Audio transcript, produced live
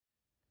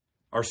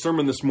Our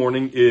sermon this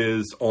morning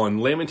is on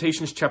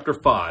Lamentations chapter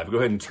 5. Go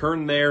ahead and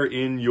turn there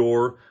in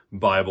your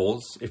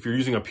Bibles. If you're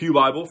using a Pew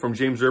Bible from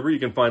James River, you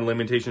can find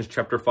Lamentations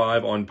chapter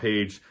 5 on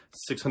page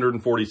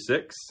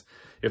 646.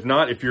 If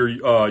not, if you're,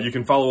 you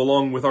can follow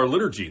along with our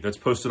liturgy that's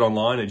posted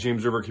online at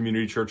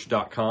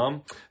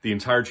jamesrivercommunitychurch.com. The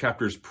entire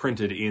chapter is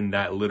printed in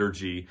that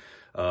liturgy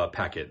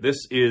packet.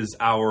 This is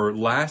our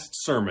last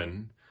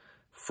sermon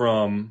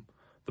from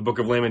the book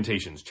of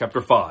Lamentations, chapter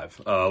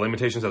 5.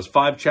 Lamentations has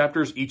 5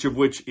 chapters, each of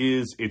which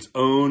is its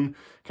own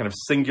kind of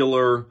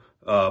singular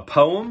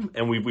poem,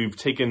 and we've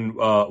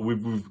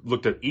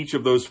looked at each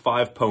of those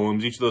 5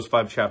 poems, each of those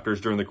 5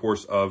 chapters during the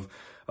course of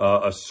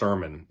a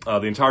sermon.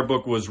 The entire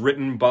book was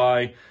written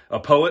by a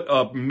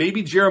poet,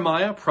 maybe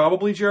Jeremiah,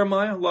 probably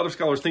Jeremiah. A lot of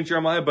scholars think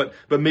Jeremiah, but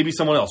maybe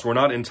someone else. We're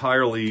not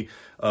entirely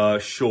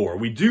sure.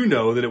 We do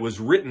know that it was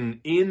written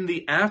in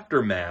the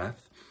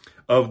aftermath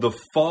of the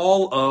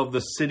fall of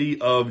the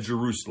city of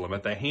Jerusalem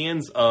at the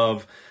hands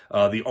of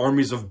the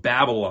armies of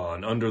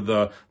Babylon under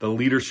the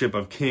leadership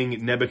of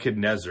King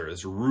Nebuchadnezzar,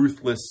 this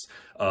ruthless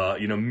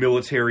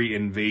military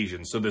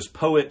invasion. So this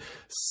poet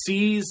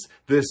sees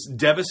this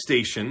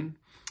devastation,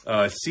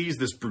 sees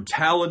this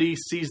brutality,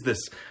 sees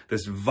this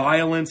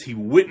violence. He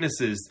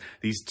witnesses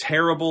these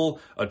terrible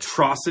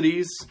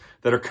atrocities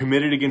that are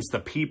committed against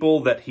the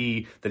people that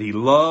he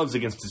loves,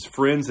 against his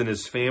friends and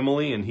his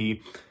family, and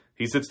he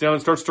sits down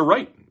and starts to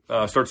write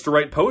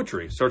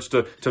poetry, starts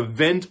to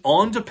vent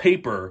onto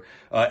paper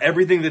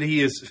everything that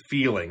he is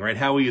feeling, right?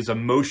 How he is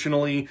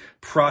emotionally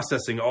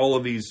processing all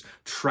of these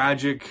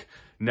tragic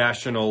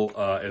national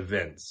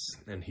events.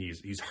 And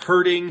he's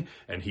hurting,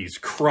 and he's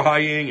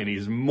crying, and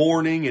he's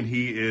mourning, and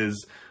he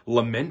is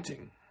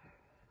lamenting.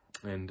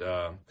 And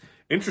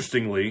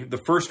interestingly, the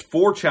first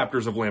 4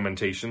 chapters of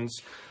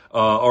Lamentations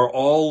are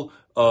all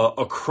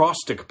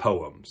acrostic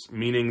poems,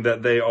 meaning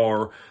that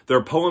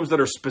they're poems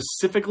that are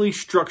specifically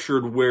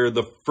structured where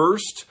the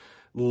first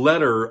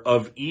letter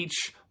of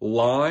each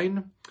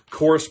line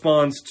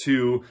corresponds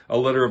to a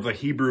letter of the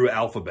Hebrew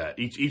alphabet.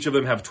 Each of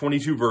them have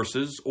 22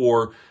 verses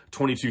or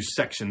 22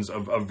 sections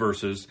of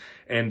verses,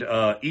 and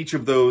each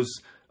of those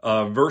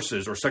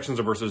verses or sections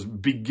of verses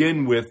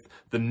begin with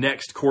the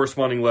next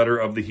corresponding letter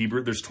of the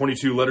Hebrew. There's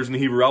 22 letters in the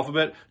Hebrew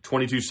alphabet,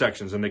 22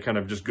 sections, and they kind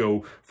of just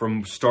go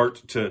from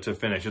start to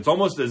finish. It's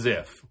almost as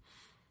if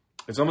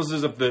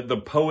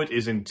the poet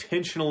is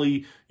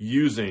intentionally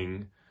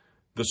using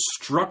the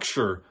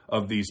structure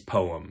of these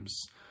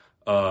poems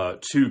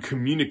to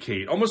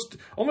communicate, almost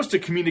to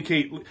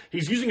communicate.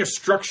 He's using a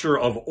structure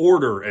of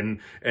order and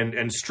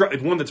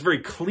one that's very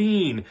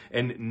clean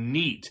and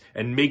neat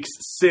and makes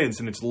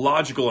sense, and it's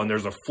logical, and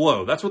there's a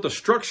flow. That's what the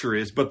structure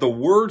is. But the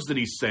words that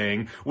he's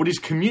saying, what he's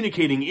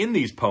communicating in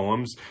these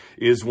poems,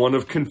 is one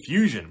of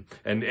confusion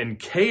and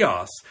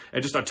chaos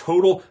and just a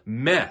total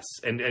mess.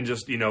 And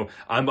just,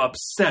 I'm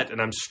upset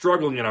and I'm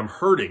struggling and I'm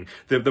hurting.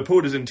 The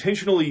poet is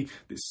intentionally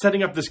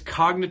setting up this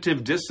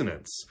cognitive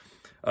dissonance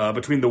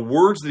between the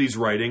words that he's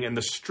writing and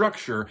the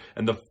structure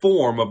and the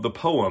form of the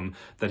poem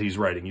that he's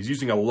writing. He's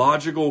using a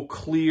logical,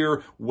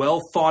 clear, well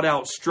thought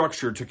out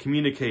structure to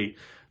communicate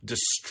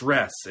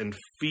distress and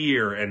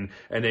fear and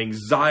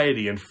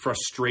anxiety and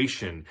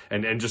frustration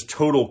and just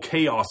total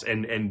chaos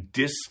and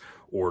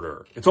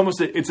disorder.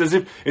 It's as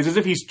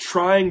if he's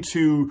trying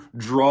to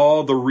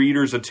draw the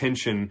reader's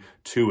attention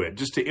to it,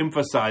 just to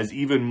emphasize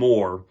even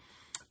more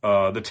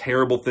the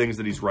terrible things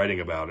that he's writing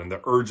about, and the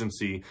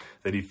urgency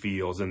that he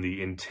feels, and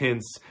the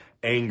intense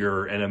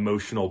anger and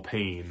emotional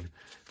pain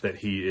that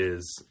he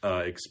is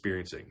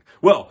experiencing.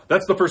 Well,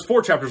 that's the first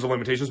 4 chapters of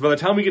Lamentations. By the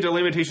time we get to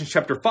Lamentations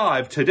chapter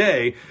 5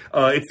 today,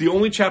 it's the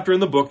only chapter in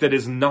the book that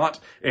is not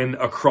an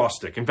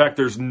acrostic. In fact,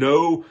 there's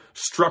no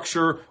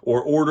structure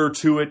or order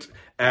to it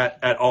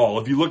at all.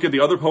 If you look at the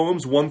other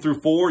poems, 1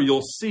 through 4,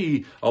 you'll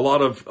see a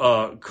lot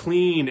of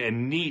clean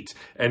and neat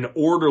and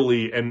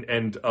orderly and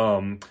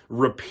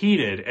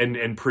repeated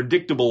and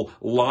predictable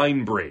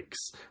line breaks,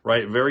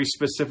 right? Very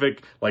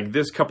specific, like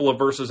this couple of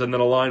verses and then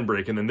a line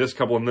break, and then this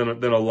couple and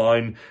then a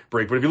line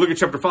break. But if you look at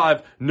chapter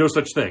 5, no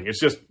such thing. It's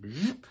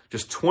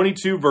just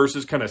 22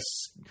 verses, kind of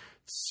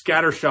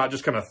scattershot,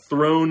 just kind of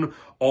thrown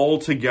all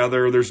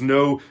together. There's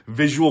no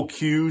visual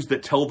cues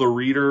that tell the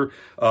reader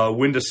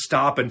when to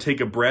stop and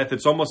take a breath.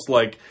 It's almost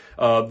like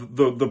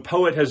the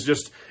poet has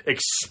just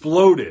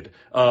exploded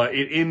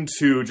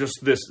into just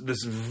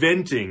this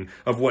venting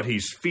of what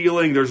he's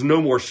feeling. There's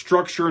no more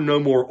structure, no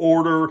more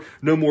order,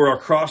 no more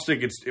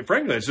acrostic.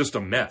 Frankly, it's just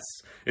a mess.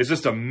 It's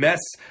just a mess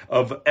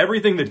of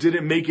everything that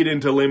didn't make it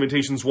into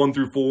Lamentations 1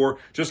 through 4,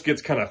 just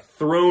gets kind of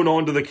thrown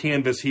onto the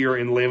canvas here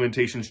in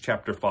Lamentations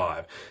chapter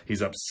 5.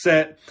 He's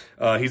upset.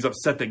 He's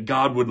upset that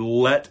God would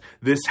let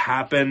this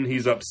happen.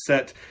 He's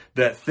upset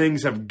that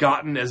things have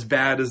gotten as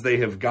bad as they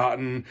have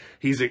gotten.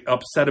 He's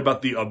upset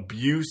about the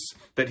abuse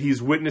that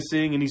he's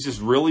witnessing, and he's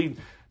just really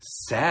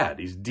sad.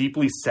 He's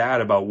deeply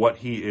sad about what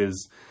he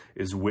is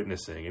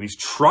witnessing. And he's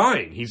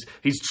trying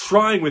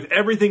with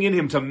everything in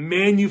him to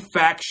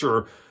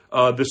manufacture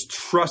this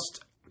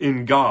trust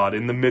in God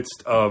in the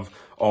midst of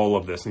all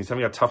of this. And he's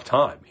having a tough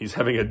time. He's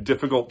having a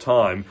difficult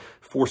time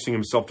forcing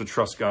himself to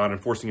trust God and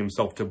forcing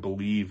himself to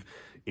believe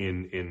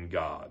in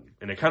God.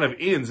 And it kind of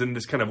ends in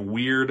this kind of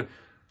weird,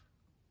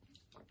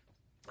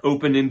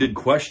 open-ended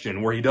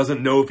question where he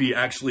doesn't know if he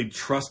actually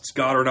trusts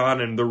God or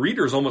not, and the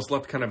reader is almost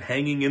left kind of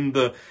hanging in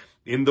the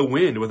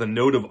wind with a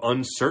note of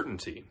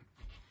uncertainty,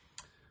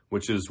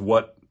 which is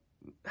what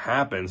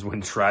happens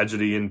when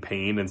tragedy and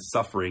pain and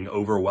suffering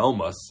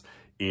overwhelm us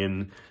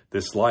in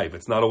this life.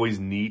 It's not always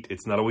neat.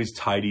 It's not always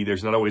tidy.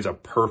 There's not always a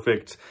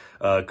perfect,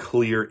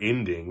 clear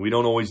ending. We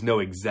don't always know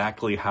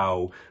exactly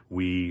how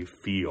we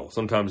feel.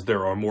 Sometimes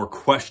there are more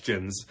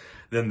questions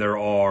than there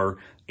are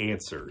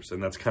answers.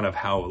 And that's kind of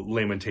how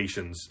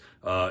Lamentations,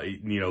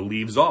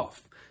 leaves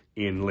off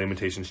in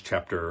Lamentations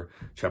chapter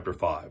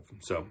 5.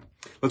 So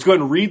let's go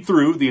ahead and read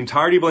through the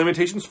entirety of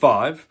Lamentations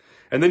 5.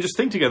 And then just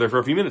think together for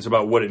a few minutes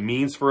about what it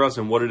means for us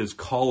and what it is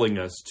calling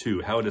us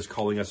to, how it is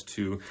calling us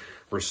to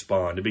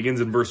respond. It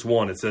begins in verse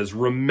 1. It says,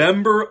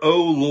 "Remember,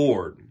 O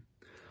Lord,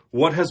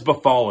 what has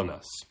befallen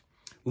us.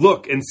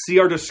 Look and see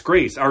our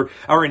disgrace.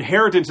 Our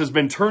inheritance has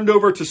been turned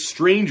over to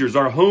strangers,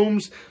 our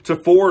homes to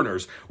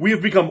foreigners. We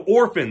have become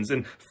orphans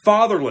and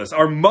fatherless.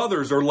 Our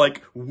mothers are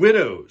like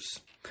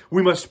widows.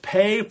 We must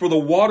pay for the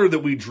water that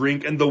we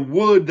drink, and the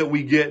wood that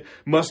we get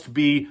must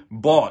be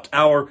bought.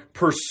 Our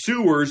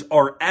pursuers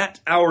are at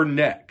our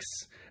necks,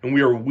 and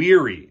we are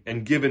weary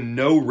and given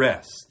no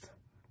rest.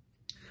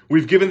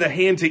 We've given the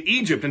hand to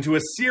Egypt and to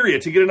Assyria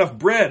to get enough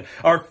bread.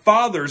 Our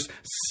fathers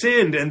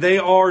sinned, and they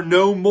are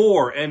no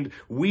more, and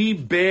we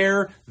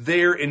bear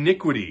their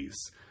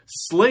iniquities.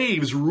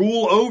 Slaves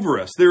rule over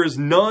us. There is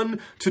none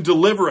to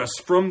deliver us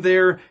from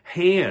their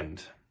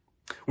hand.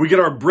 We get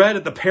our bread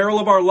at the peril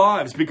of our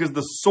lives because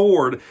the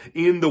sword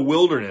in the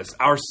wilderness.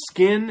 Our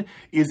skin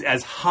is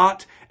as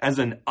hot as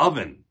an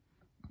oven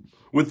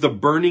with the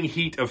burning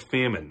heat of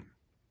famine.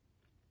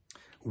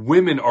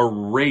 Women are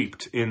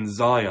raped in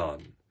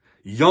Zion.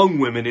 Young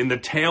women in the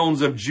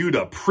towns of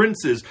Judah.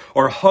 Princes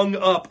are hung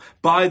up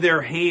by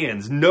their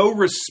hands. No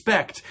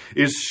respect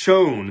is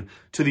shown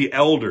to the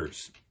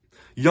elders.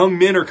 Young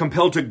men are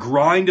compelled to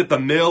grind at the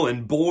mill,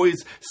 and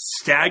boys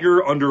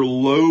stagger under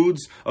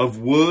loads of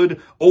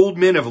wood. Old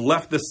men have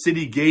left the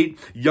city gate.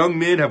 Young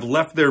men have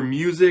left their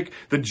music.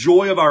 The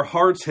joy of our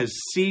hearts has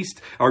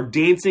ceased. Our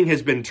dancing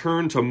has been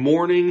turned to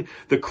mourning.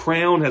 The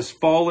crown has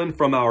fallen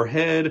from our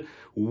head.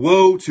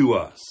 Woe to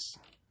us,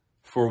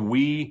 for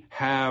we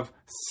have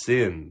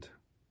sinned.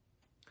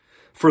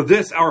 For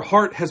this our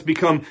heart has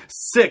become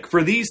sick.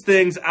 For these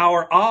things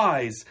our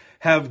eyes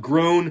have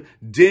grown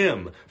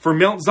dim. For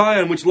Mount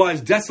Zion, which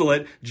lies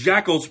desolate,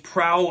 jackals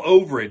prowl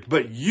over it.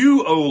 But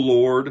you, O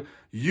Lord,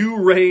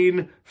 you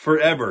reign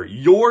forever.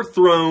 Your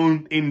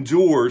throne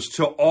endures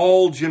to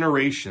all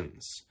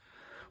generations.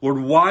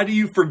 Lord, why do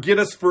you forget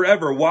us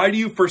forever? Why do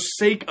you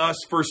forsake us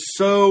for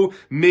so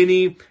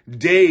many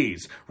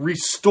days?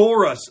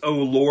 Restore us, O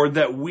Lord,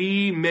 that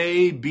we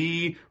may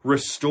be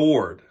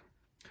restored.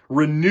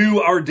 Renew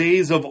our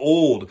days of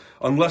old,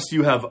 unless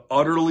you have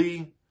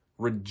utterly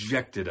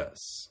rejected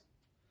us,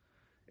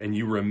 and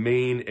you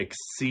remain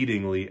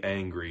exceedingly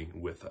angry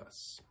with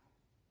us.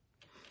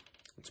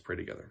 Let's pray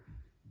together.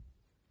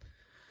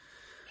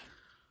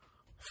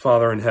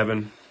 Father in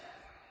heaven,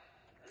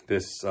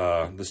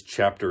 this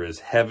chapter is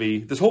heavy.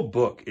 This whole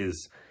book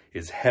is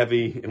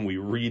heavy, and we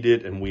read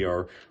it, and we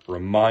are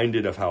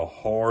reminded of how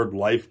hard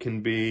life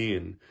can be,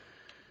 and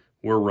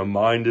we're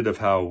reminded of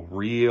how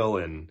real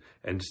and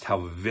just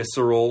how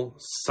visceral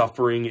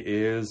suffering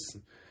is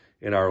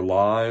in our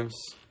lives.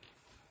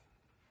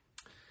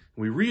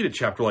 We read a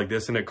chapter like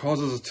this, and it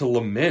causes us to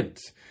lament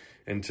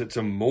and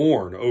to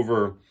mourn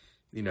over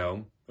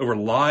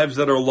lives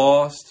that are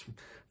lost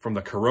from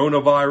the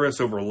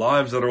coronavirus, over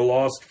lives that are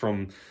lost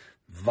from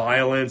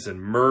violence and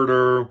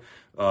murder,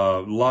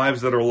 lives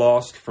that are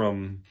lost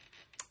from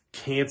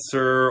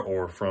cancer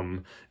or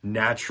from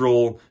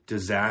natural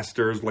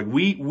disasters. Like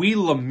we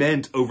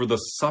lament over the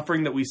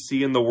suffering that we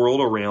see in the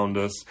world around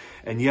us,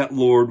 and yet,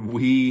 Lord,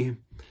 we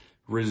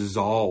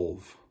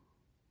resolve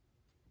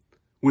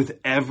with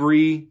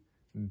every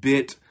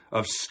bit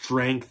of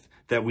strength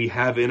that we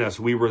have in us,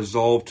 we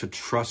resolve to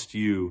trust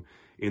you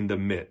in the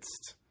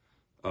midst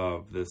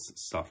of this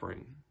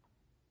suffering.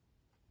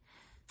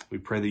 We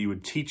pray that you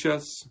would teach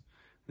us,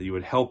 that you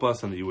would help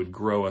us, and that you would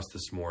grow us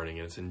this morning.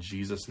 And it's in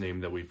Jesus' name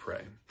that we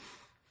pray.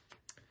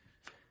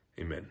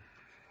 Amen.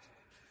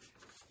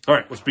 All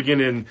right, let's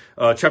begin in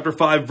chapter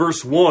 5,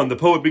 verse 1. The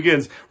poet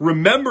begins,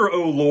 "Remember,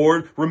 O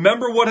Lord,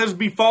 remember what has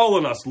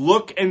befallen us.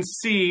 Look and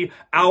see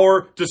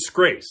our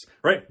disgrace."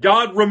 Right?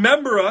 God,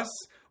 remember us.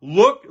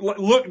 Look,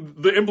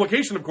 the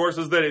implication, of course,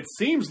 is that it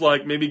seems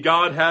like maybe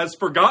God has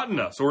forgotten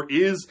us or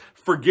is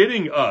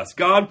forgetting us.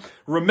 God,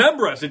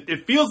 remember us.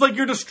 It feels like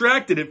you're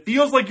distracted. It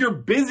feels like you're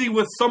busy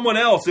with someone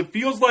else. It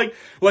feels like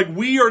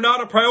we are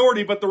not a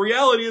priority, but the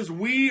reality is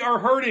we are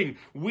hurting.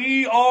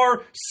 We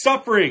are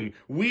suffering.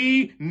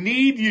 We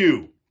need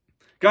you.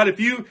 God, if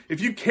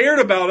you cared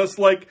about us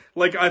like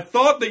I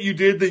thought that you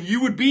did, then you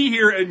would be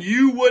here and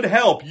you would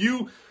help.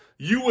 You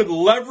would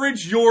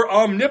leverage your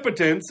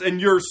omnipotence and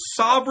your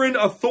sovereign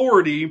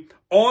authority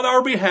on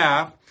our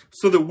behalf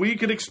so that we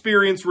could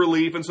experience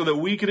relief and so that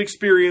we could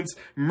experience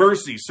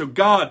mercy. So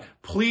God,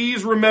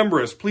 please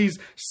remember us. Please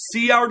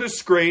see our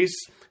disgrace,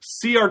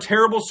 see our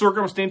terrible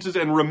circumstances,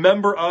 and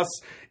remember us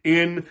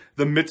in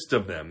the midst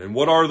of them. And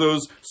what are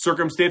those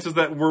circumstances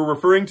that we're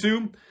referring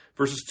to?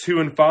 Verses 2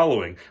 and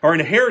following. Our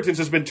inheritance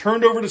has been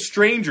turned over to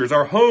strangers.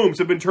 Our homes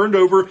have been turned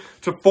over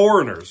to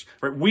foreigners.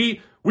 Right?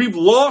 We've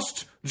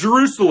lost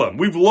Jerusalem.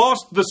 We've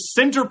lost the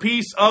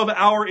centerpiece of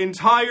our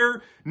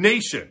entire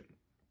nation,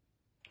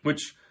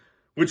 which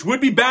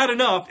would be bad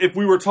enough if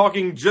we were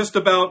talking just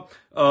about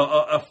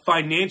a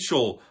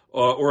financial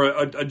or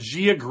a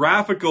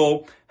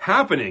geographical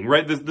happening,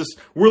 right?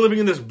 We're living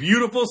in this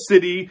beautiful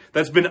city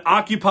that's been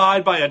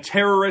occupied by a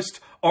terrorist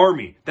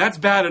army. That's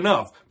bad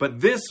enough.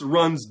 But this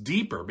runs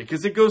deeper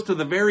because it goes to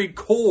the very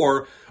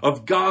core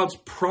of God's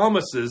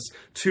promises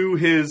to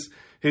his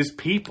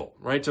people,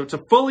 right? So to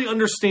fully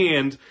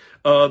understand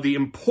the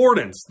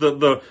importance,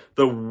 the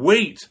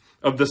weight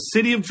of the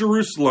city of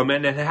Jerusalem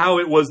and how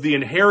it was the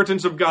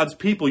inheritance of God's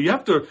people, you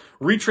have to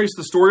retrace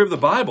the story of the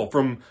Bible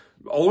from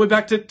all the way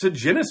back to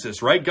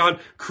Genesis, right?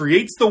 God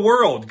creates the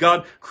world.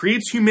 God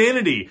creates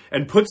humanity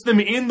and puts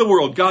them in the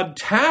world. God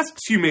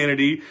tasks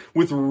humanity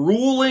with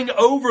ruling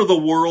over the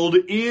world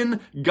in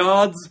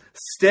God's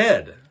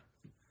stead.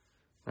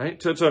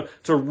 Right?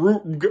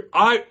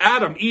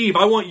 Adam, Eve,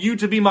 I want you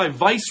to be my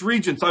vice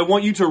regents. I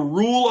want you to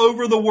rule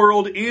over the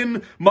world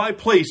in my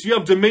place. You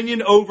have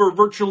dominion over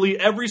virtually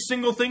every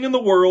single thing in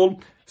the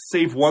world,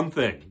 save one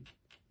thing.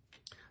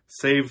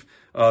 Save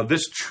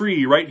this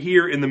tree right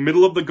here in the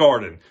middle of the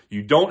garden.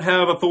 You don't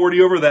have authority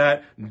over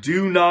that.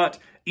 Do not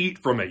eat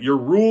from it. Your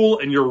rule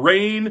and your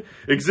reign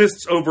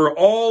exists over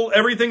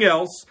everything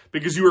else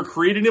because you were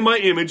created in my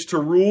image to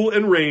rule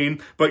and reign,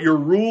 but your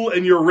rule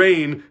and your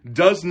reign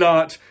does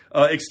not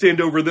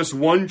extend over this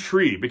one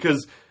tree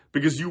because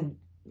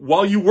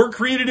while you were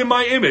created in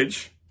my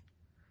image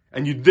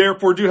and you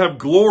therefore do have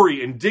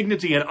glory and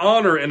dignity and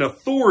honor and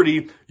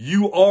authority,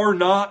 you are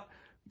not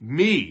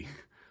me.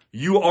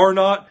 You are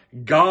not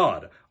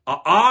God.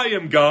 I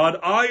am God.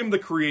 I am the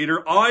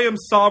creator. I am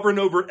sovereign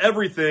over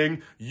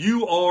everything.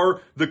 You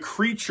are the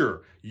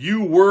creature.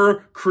 You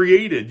were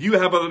created. You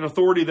have an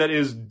authority that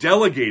is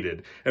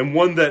delegated and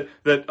one that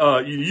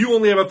you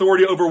only have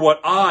authority over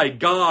what I,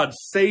 God,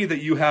 say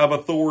that you have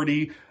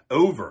authority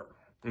over.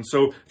 And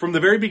so from the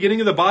very beginning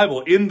of the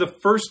Bible, in the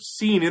first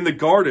scene in the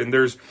garden,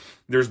 there's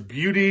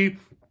beauty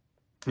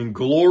and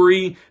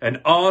glory and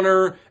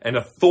honor and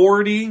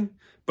authority.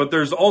 But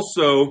there's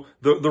also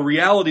the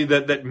reality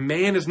that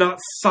man is not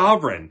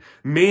sovereign.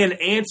 Man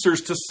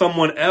answers to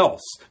someone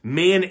else.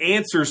 Man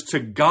answers to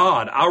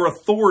God. Our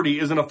authority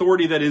is an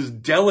authority that is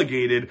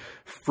delegated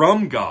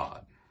from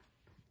God.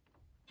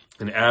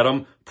 And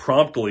Adam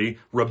promptly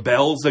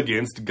rebels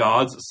against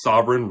God's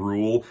sovereign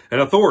rule and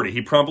authority.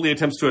 He promptly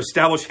attempts to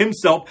establish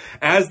himself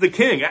as the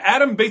king.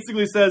 Adam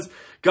basically says,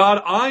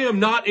 God, I am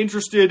not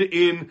interested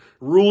in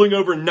ruling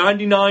over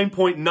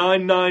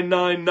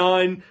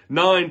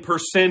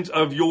 99.99999%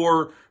 of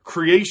your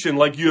creation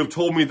like you have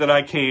told me that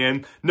I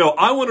can. No,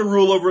 I want to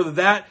rule over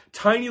that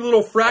tiny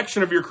little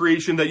fraction of your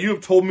creation that you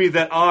have told me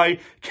that I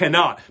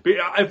cannot.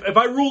 If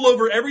I rule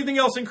over everything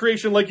else in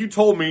creation like you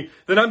told me,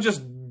 then I'm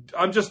just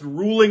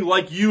ruling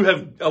like you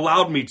have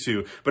allowed me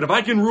to. But if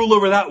I can rule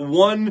over that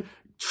one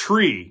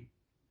tree,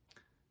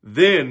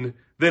 then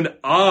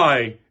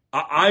I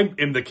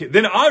am the king.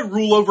 Then I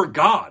rule over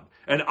God,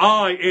 and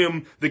I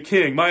am the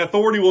king. My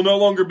authority will no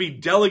longer be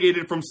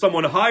delegated from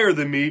someone higher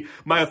than me.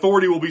 My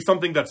authority will be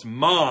something that's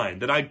mine,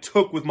 that I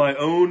took with my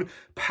own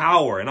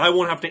power, and I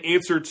won't have to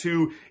answer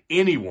to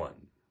anyone.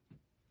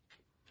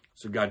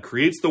 So God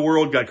creates the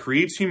world, God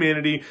creates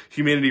humanity,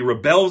 humanity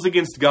rebels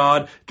against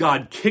God,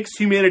 God kicks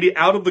humanity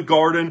out of the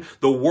garden,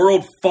 the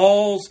world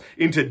falls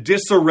into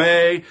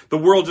disarray, the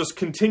world just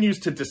continues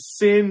to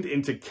descend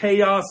into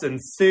chaos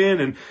and sin,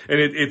 and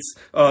it's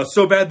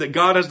so bad that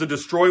God has to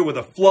destroy with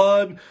a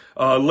flood.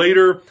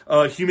 Later,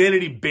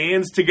 humanity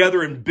bands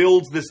together and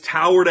builds this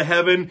tower to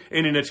heaven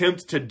in an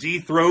attempt to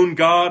dethrone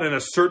God and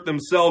assert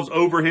themselves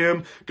over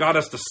him. God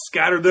has to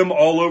scatter them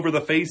all over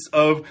the face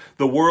of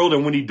the world,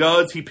 and when he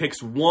does, he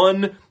picks one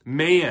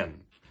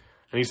man.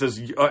 And he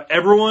says,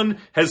 everyone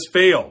has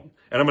failed,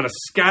 and I'm going to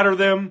scatter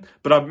them,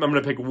 but I'm going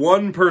to pick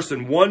one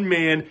person, one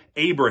man,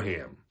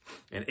 Abraham.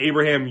 And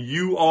Abraham,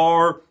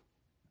 you're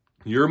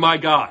my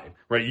guy.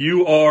 Right?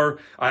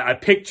 I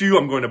picked you,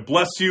 I'm going to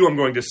bless you, I'm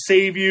going to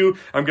save you,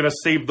 I'm going to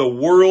save the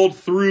world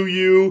through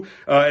you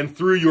and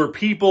through your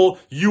people.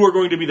 You are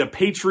going to be the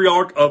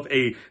patriarch of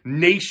a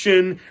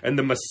nation, and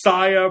the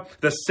Messiah,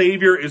 the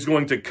Savior, is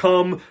going to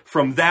come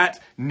from that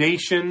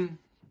nation.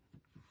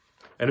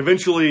 And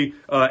eventually,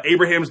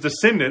 Abraham's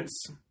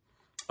descendants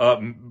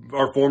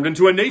are formed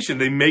into a nation.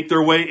 They make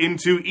their way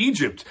into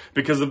Egypt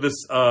because of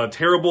this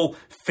terrible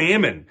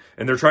famine,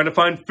 and they're trying to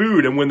find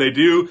food. And when they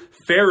do,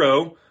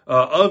 Pharaoh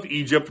of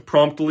Egypt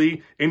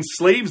promptly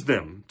enslaves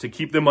them to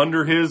keep them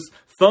under his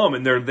thumb.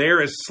 And they're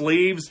there as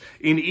slaves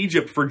in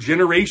Egypt for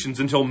generations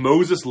until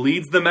Moses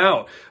leads them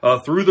out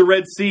through the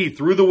Red Sea,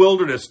 through the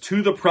wilderness,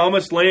 to the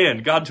promised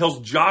land. God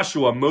tells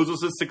Joshua,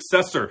 Moses'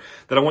 successor,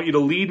 that I want you to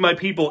lead my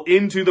people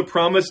into the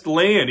promised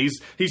land.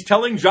 He's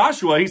telling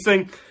Joshua, he's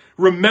saying,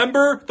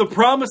 remember the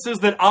promises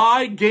that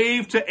I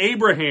gave to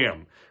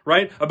Abraham,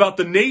 right? About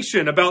the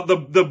nation, about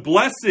the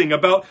blessing,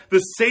 about the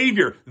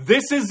Savior.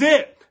 This is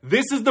it.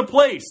 This is the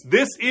place.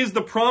 This is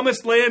the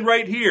promised land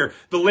right here.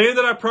 The land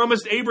that I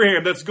promised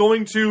Abraham that's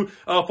going to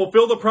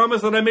fulfill the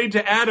promise that I made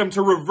to Adam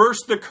to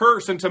reverse the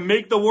curse and to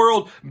make the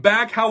world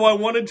back how I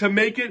wanted to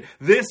make it.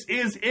 This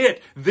is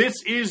it.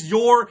 This is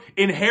your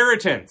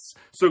inheritance.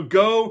 So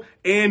go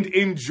and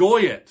enjoy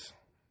it.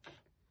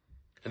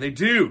 And they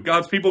do.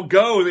 God's people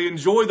go. They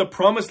enjoy the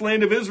promised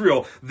land of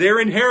Israel, their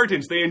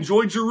inheritance. They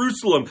enjoy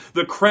Jerusalem,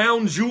 the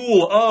crown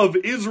jewel of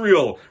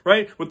Israel,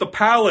 right? With the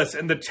palace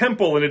and the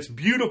temple, and it's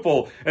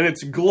beautiful and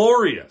it's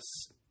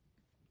glorious.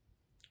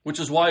 Which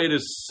is why it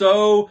is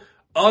so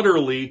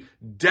utterly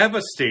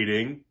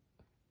devastating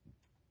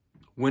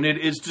when it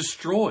is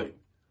destroyed.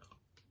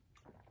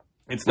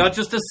 It's not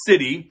just a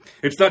city.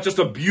 It's not just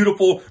a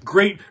beautiful,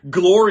 great,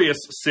 glorious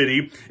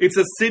city. It's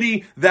a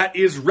city that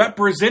is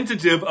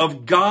representative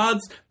of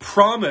God's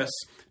promise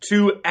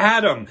to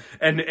Adam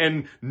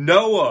and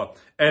Noah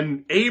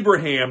and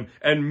Abraham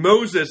and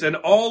Moses and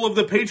all of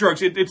the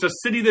patriarchs. It's a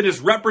city that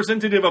is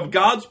representative of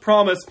God's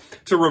promise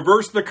to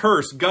reverse the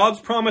curse,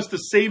 God's promise to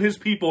save his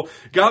people,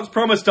 God's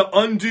promise to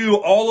undo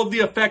all of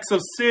the effects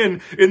of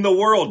sin in the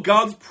world,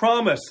 God's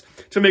promise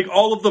to make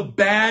all of the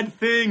bad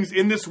things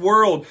in this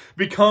world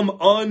become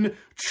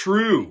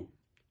untrue,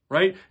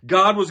 right?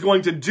 God was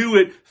going to do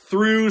it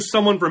through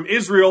someone from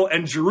Israel,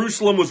 and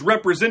Jerusalem was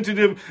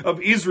representative of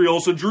Israel.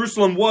 So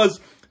Jerusalem was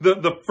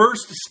the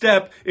first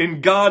step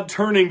in God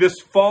turning this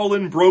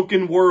fallen,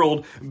 broken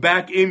world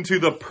back into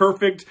the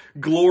perfect,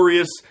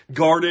 glorious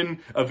Garden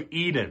of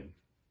Eden.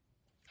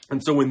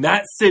 And so when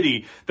that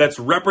city that's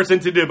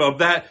representative of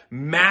that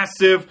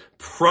massive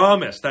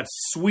promise, that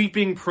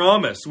sweeping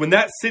promise, when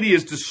that city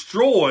is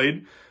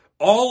destroyed,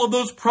 all of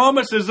those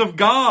promises of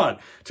God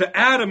to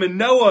Adam and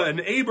Noah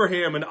and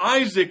Abraham and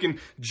Isaac and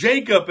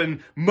Jacob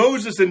and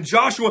Moses and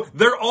Joshua,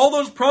 all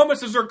those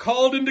promises are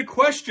called into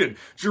question.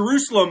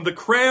 Jerusalem, the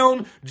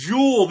crown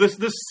jewel, this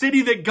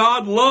city that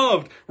God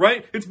loved,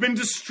 right? It's been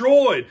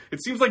destroyed.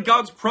 It seems like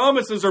God's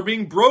promises are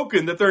being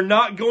broken, that they're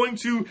not going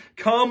to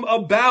come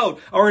about.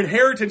 Our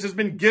inheritance has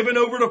been given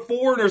over to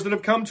foreigners that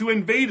have come to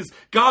invade us.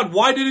 God,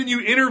 why didn't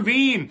you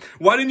intervene?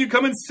 Why didn't you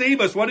come and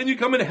save us? Why didn't you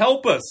come and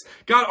help us?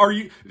 God,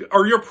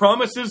 are your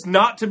promises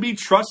not to be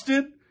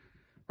trusted?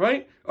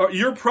 Right?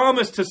 Your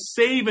promise to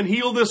save and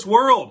heal this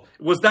world,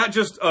 was that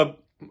just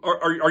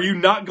are you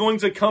not going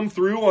to come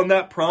through on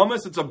that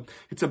promise?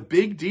 It's a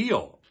big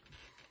deal.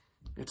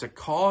 It's a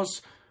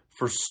cause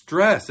for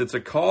stress. It's a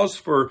cause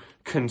for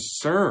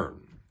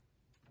concern.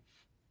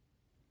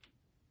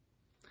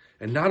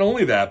 And not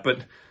only that,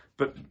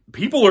 but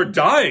people are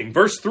dying.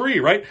 Verse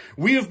 3, right?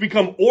 We have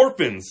become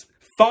orphans,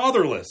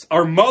 fatherless.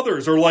 Our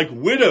mothers are like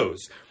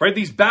widows, right?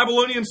 These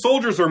Babylonian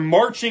soldiers are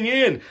marching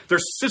in. They're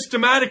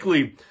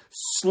systematically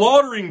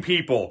slaughtering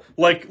people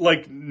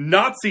like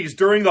Nazis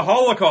during the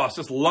Holocaust,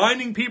 just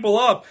lining people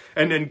up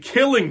and then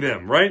killing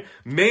them, right?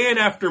 Man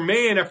after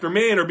man after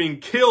man are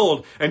being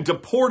killed and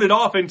deported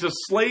off into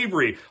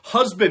slavery.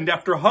 Husband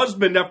after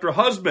husband after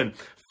husband.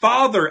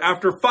 Father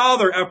after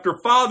father after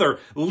father,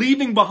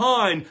 leaving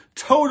behind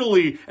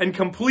totally and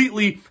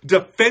completely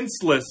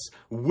defenseless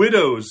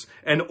widows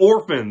and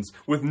orphans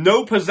with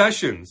no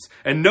possessions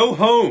and no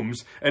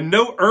homes and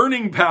no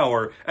earning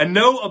power and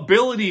no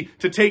ability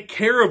to take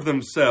care of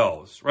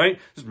themselves, right?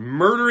 Just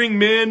murdering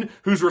men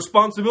whose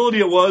responsibility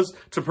it was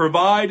to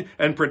provide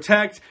and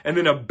protect, and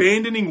then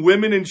abandoning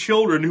women and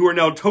children who are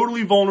now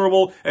totally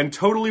vulnerable and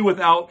totally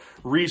without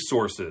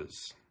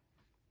resources.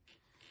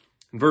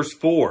 Verse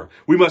 4,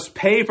 we must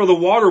pay for the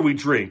water we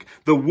drink.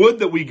 The wood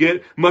that we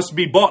get must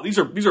be bought. These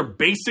are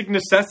basic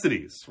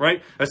necessities,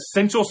 right?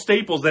 Essential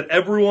staples that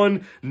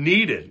everyone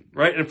needed,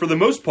 right? And for the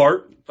most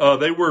part,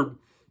 they were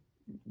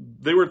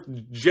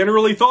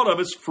generally thought of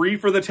as free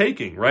for the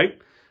taking, right?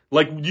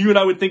 Like you and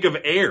I would think of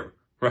air,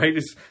 right?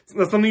 It's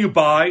not something you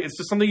buy. It's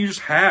just something you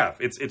just have.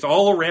 It's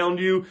all around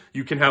you.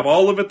 You can have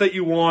all of it that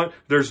you want.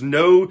 There's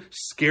no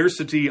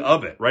scarcity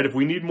of it, right? If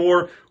we need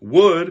more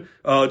wood,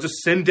 just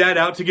send Dad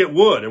out to get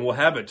wood and we'll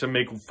have it to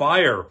make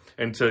fire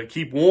and to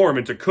keep warm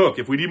and to cook.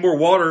 If we need more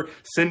water,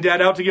 send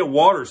Dad out to get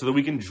water so that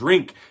we can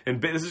drink.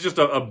 And this is just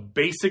a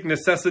basic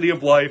necessity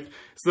of life.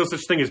 There's no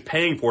such thing as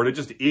paying for it. It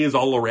just is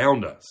all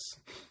around us.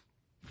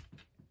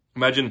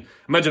 Imagine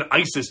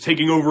ISIS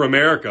taking over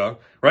America,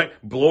 right?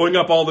 Blowing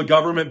up all the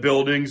government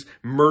buildings,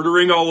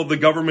 murdering all of the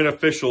government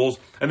officials,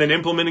 and then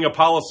implementing a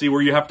policy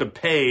where you have to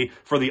pay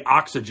for the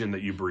oxygen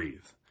that you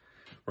breathe,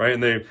 right?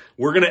 And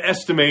we're going to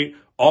estimate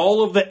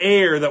all of the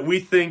air that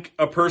we think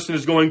a person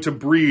is going to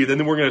breathe, and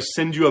then we're going to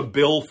send you a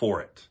bill for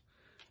it.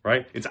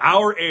 right? It's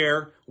our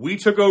air. We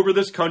took over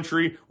this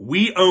country.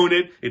 We own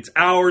it. It's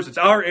ours. It's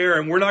our air,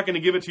 and we're not going to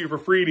give it to you for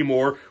free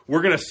anymore.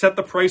 We're going to set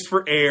the price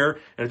for air.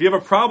 And if you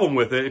have a problem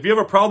with it, if you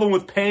have a problem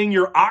with paying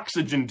your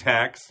oxygen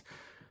tax,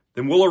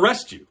 then we'll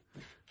arrest you.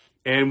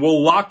 And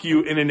we'll lock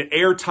you in an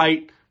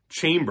airtight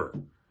chamber.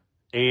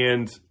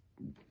 And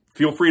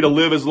feel free to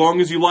live as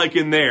long as you like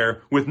in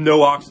there with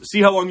no oxygen.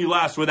 See how long you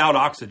last without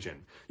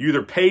oxygen. You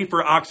either pay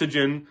for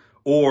oxygen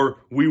or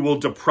we will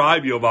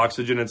deprive you of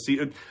oxygen.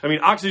 And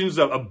oxygen is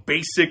a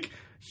basic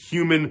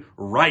human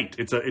right.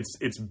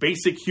 It's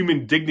basic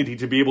human dignity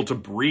to be able to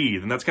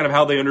breathe. And that's kind of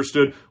how they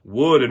understood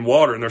wood and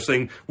water. And they're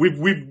saying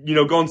we've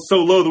gone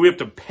so low that we have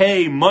to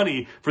pay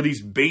money for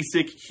these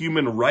basic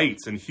human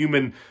rights and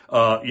human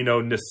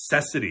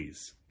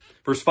necessities.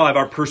 Verse 5,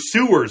 our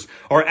pursuers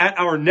are at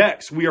our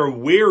necks. We are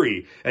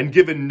weary and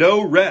given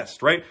no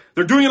rest, right?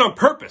 They're doing it on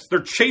purpose. They're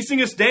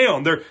chasing us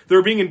down.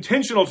 They're being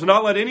intentional to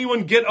not let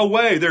anyone get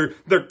away.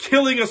 They're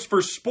killing us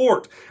for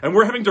sport, and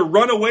we're having to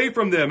run away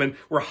from them, and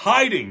we're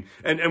hiding,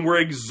 and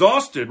we're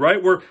exhausted,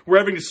 right? We're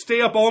having to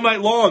stay up all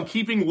night long,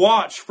 keeping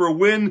watch for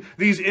when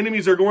these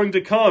enemies are going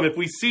to come. If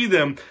we see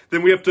them,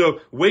 then we have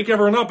to wake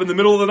everyone up in the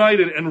middle of the night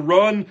and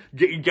run,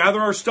 gather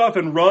our stuff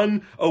and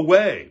run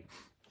away.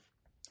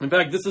 In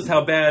fact, this is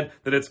how bad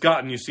that it's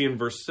gotten, you see in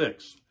verse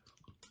 6.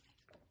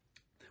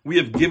 We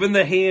have given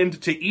the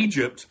hand to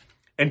Egypt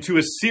and to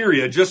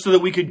Assyria just so that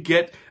we could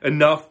get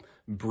enough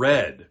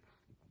bread.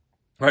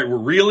 Right? We're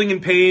reeling in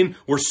pain.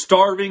 We're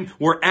starving.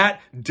 We're at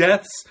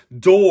death's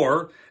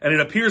door. And it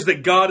appears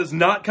that God is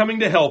not coming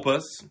to help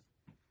us.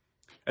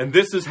 And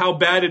this is how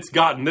bad it's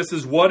gotten. This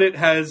is what it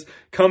has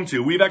come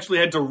to. We've actually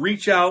had to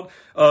reach out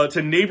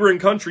to neighboring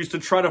countries to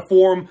try to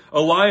form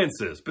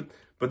alliances.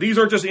 But these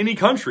aren't just any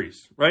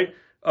countries, right?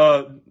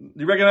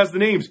 You recognize the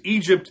names,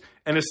 Egypt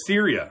and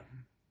Assyria.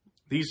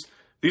 These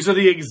are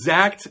the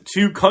exact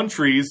two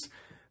countries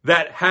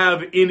that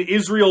have in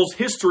Israel's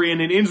history and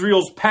in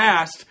Israel's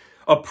past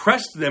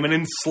oppressed them and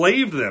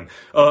enslaved them.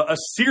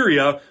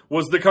 Assyria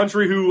was the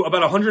country who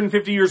about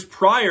 150 years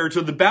prior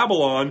to the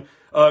Babylon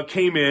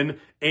came in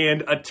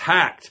and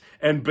attacked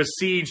and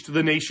besieged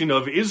the nation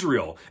of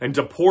Israel and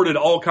deported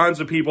all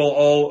kinds of people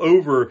all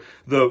over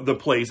the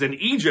place. And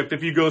Egypt,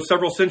 if you go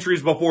several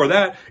centuries before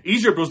that,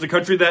 Egypt was the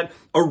country that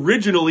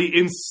originally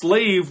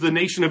enslaved the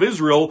nation of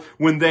Israel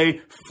when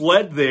they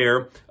fled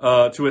there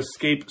to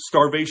escape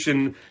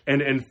starvation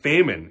and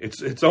famine.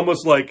 It's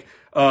almost like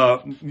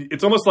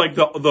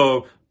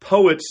the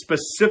poet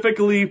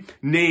specifically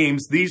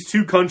names these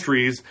two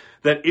countries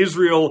that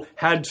Israel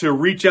had to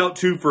reach out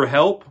to for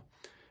help.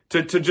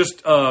 To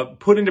just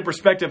put into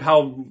perspective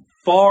how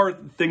far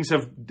things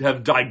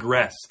have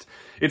digressed.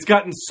 It's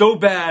gotten so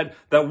bad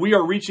that we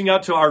are reaching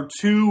out to our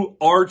two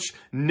arch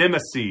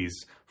nemeses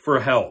for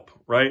help,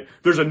 right?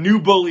 There's a new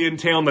bully in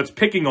town that's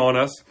picking on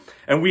us,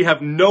 and we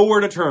have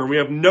nowhere to turn. We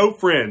have no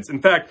friends.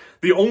 In fact,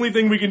 the only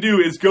thing we can do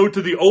is go to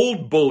the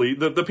old bully,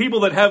 the people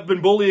that have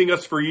been bullying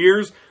us for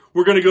years.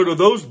 We're going to go to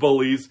those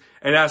bullies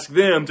and ask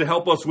them to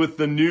help us with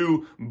the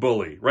new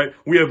bully, right?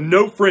 We have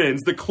no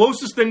friends. The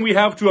closest thing we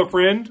have to a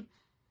friend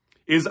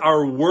is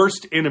our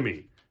worst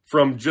enemy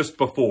from just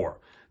before.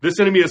 This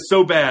enemy is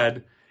so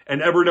bad,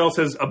 and everyone else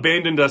has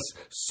abandoned us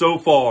so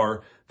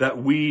far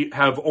that we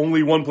have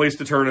only one place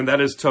to turn, and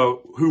that is to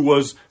who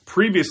was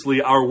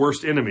previously our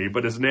worst enemy,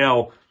 but is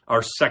now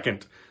our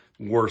second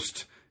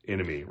worst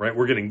enemy, right?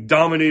 We're getting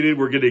dominated,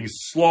 we're getting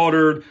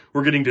slaughtered,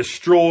 we're getting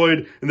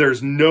destroyed, and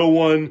there's no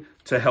one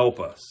to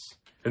help us.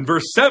 In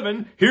verse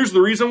 7, here's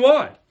the reason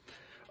why.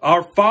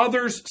 Our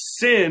fathers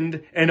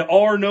sinned and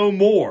are no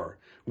more.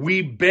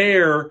 We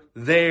bear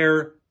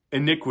their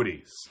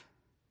iniquities.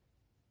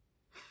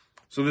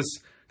 So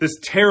this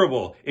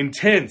terrible,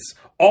 intense,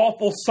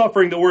 awful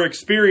suffering that we're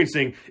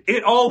experiencing,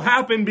 it all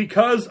happened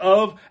because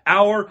of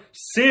our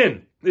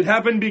sin. It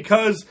happened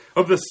because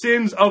of the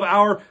sins of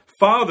our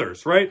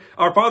fathers, right?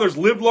 Our fathers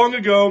lived long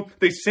ago.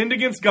 They sinned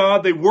against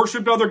God. They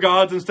worshiped other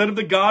gods instead of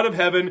the God of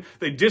heaven.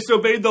 They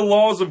disobeyed the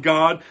laws of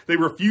God. They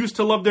refused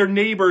to love their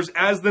neighbors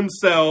as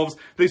themselves.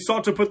 They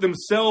sought to put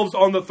themselves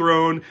on the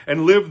throne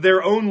and live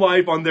their own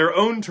life on their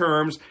own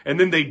terms. And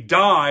then they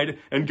died,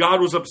 and God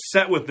was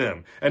upset with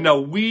them. And now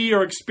we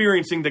are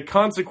experiencing the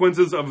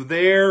consequences of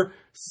their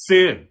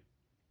sin.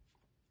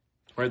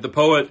 Right? The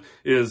poet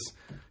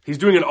he's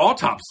doing an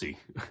autopsy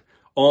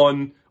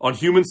on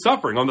human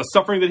suffering, on the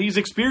suffering that he's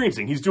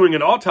experiencing. He's doing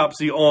an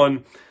autopsy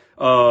on,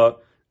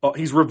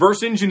 he's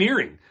reverse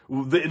engineering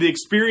the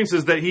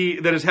experiences that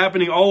is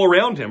happening all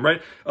around him,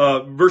 right?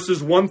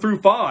 Verses 1 through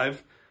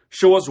 5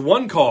 show us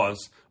one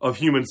cause of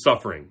human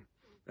suffering,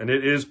 and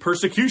it is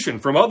persecution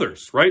from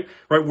others, right?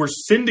 We're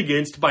sinned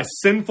against by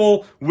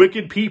sinful,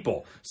 wicked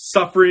people.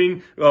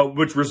 Suffering,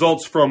 which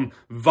results from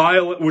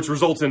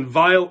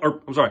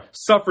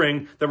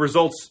suffering that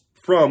results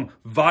from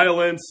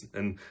violence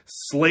and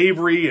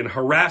slavery and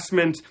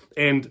harassment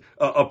and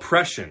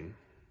oppression.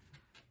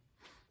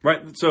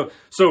 Right? So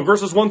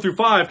verses 1 through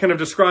 5 kind of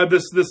describe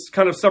this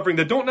kind of suffering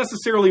that don't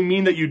necessarily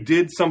mean that you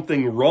did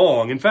something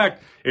wrong. In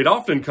fact, it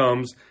often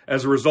comes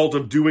as a result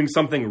of doing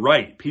something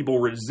right. People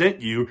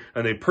resent you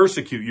and they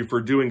persecute you for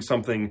doing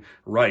something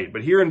right.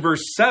 But here in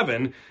verse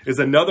 7 is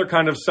another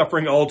kind of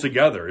suffering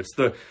altogether. It's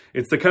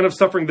the kind of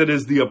suffering that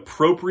is the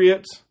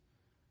appropriate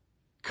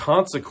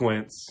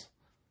consequence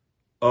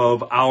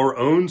of our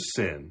own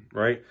sin,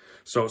 right?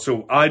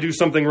 So I do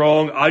something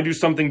wrong, I do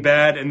something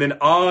bad, and then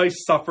I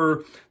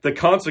suffer the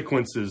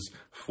consequences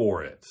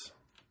for it.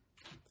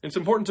 It's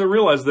important to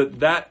realize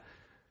that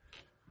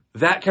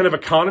kind of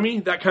economy,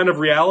 that kind of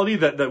reality,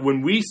 that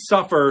when we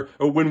suffer,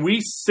 or when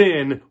we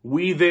sin,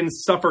 we then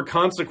suffer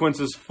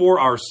consequences for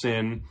our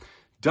sin,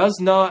 does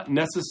not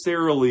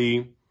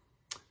necessarily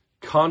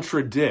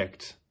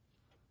contradict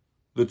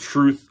the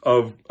truth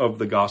of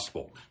the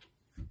gospel.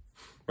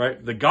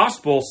 Right? The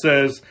gospel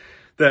says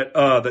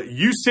that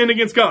you sin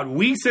against God,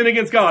 we sin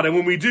against God, and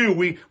when we do,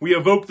 we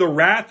evoke the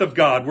wrath of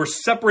God. We're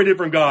separated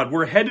from God.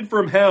 We're headed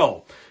from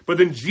hell. But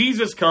then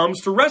Jesus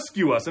comes to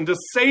rescue us and to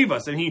save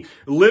us, and he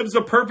lives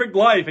a perfect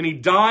life, and he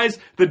dies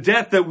the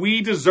death that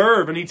we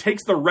deserve, and he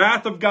takes the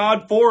wrath of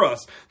God for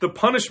us, the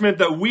punishment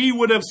that we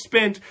would have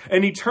spent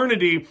an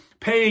eternity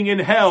paying in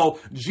hell.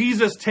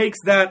 Jesus takes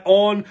that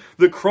on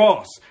the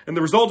cross. And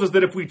the result is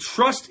that if we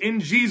trust in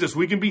Jesus,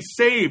 we can be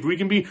saved. We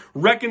can be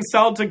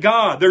reconciled to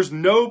God. There's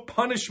no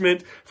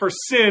punishment for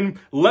sin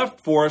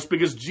left for us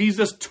because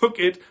Jesus took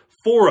it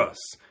for us.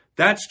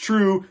 That's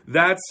true.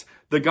 That's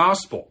the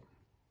gospel.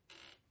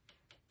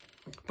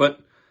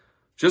 But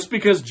just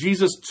because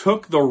Jesus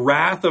took the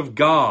wrath of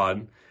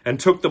God and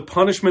took the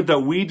punishment that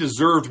we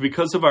deserved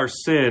because of our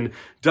sin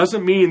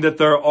doesn't mean that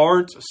there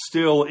aren't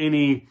still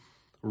any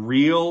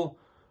real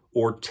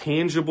or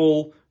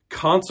tangible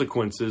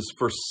consequences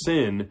for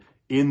sin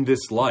in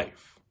this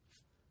life.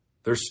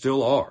 There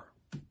still are.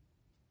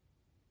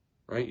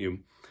 Right? You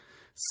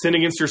sin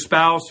against your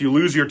spouse, you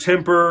lose your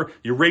temper,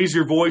 you raise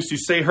your voice, you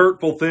say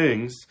hurtful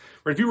things.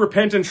 But if you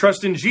repent and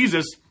trust in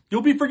Jesus,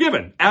 you'll be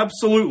forgiven.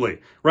 Absolutely.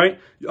 Right?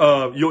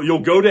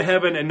 You'll go to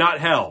heaven and not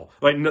hell.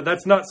 Like, no,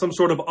 that's not some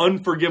sort of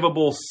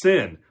unforgivable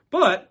sin.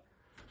 But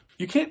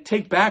you can't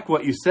take back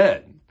what you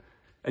said.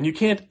 And you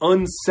can't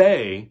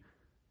unsay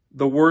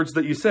the words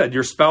that you said.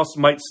 Your spouse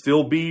might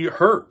still be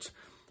hurt,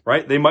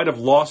 right? They might have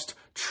lost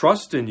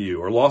trust in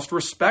you or lost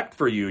respect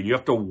for you, and you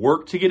have to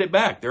work to get it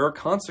back. There are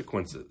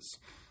consequences,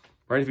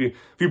 right? If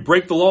you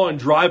break the law and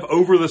drive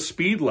over the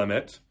speed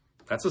limit,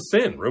 that's a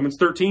sin. Romans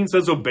 13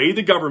 says, obey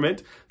the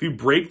government. If you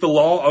break the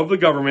law of the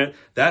government,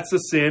 that's a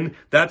sin.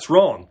 That's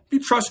wrong. If you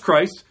trust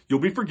Christ, you'll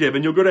be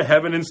forgiven. You'll go to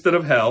heaven instead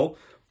of hell,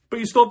 but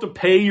you still have to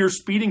pay your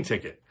speeding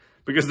ticket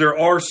because there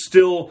are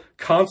still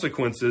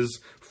consequences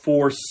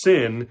for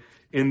sin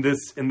in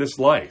this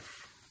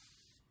life.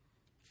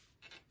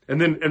 And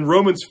then in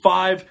Romans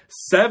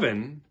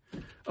 5:7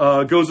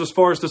 goes as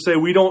far as to say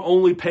we don't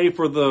only pay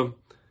for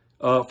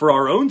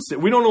our own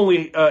sin. We don't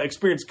only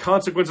experience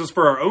consequences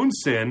for our own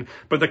sin,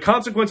 but the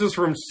consequences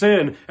from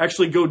sin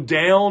actually go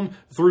down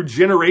through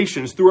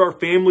generations, through our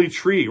family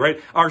tree, right?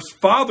 Our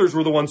fathers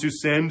were the ones who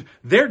sinned.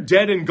 They're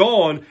dead and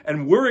gone,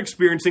 and we're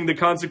experiencing the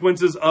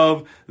consequences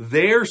of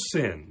their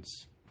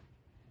sins.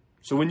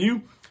 So when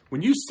you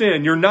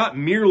sin, you're not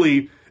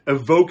merely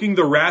evoking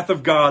the wrath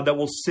of God that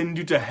will send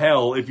you to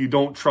hell if you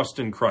don't trust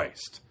in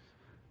Christ.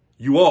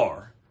 You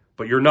are,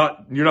 but you're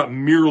not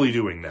merely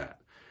doing that.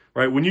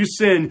 Right? When you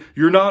sin,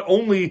 you're not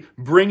only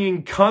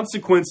bringing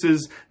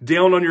consequences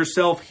down on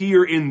yourself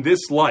here in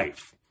this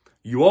life.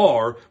 You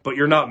are, but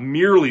you're not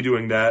merely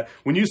doing that.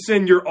 When you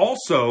sin, you're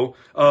also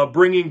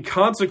bringing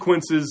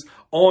consequences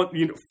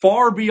on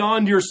far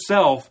beyond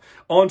yourself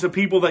onto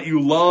people that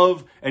you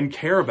love and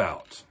care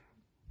about.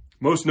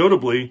 Most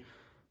notably,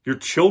 your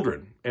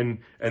children and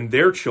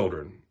their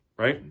children,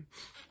 right?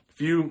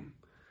 If you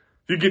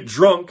get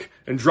drunk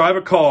and drive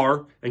a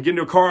car and get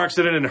into a car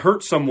accident and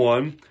hurt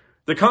someone,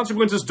 the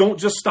consequences don't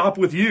just stop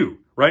with you,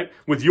 right?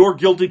 With your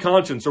guilty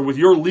conscience or with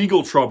your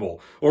legal trouble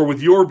or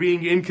with your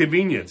being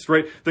inconvenienced,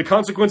 right? The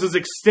consequences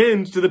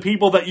extend to the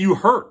people that you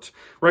hurt,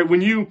 right?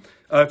 When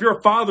if you're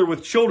a father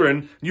with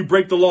children, you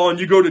break the law and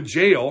you go to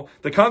jail,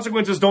 the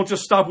consequences don't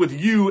just stop with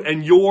you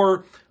and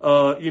your,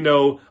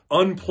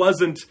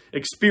 unpleasant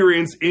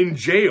experience in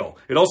jail.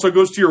 It also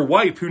goes to your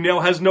wife who now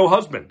has no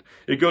husband.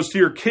 It goes to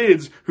your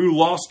kids who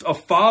lost a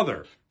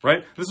father,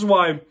 right? This is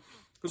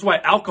why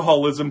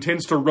alcoholism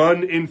tends to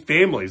run in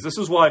families. This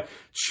is why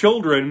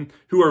children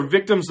who are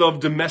victims of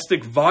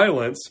domestic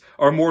violence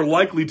are more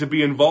likely to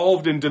be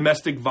involved in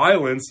domestic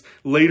violence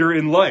later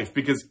in life,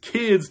 because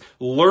kids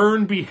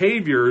learn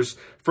behaviors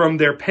from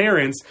their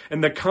parents,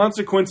 and the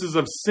consequences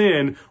of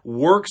sin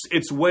works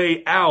its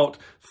way out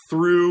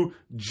through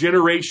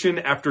generation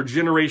after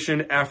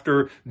generation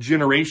after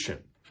generation.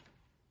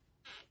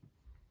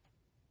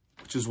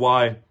 Which is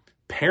why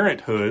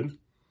parenthood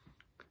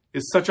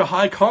is such a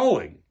high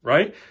calling.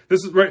 Right?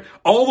 This is right.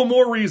 All the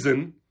more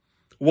reason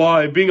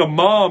why being a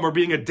mom or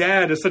being a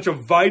dad is such a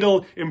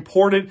vital,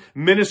 important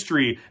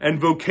ministry and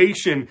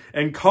vocation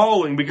and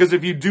calling. Because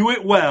if you do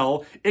it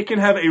well, it can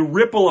have a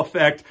ripple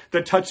effect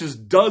that touches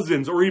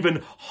dozens or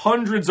even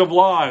hundreds of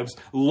lives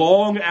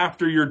long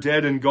after you're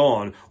dead and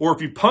gone. Or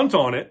if you punt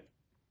on it,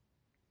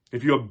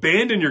 if you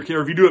abandon your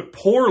care, if you do it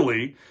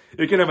poorly,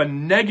 it can have a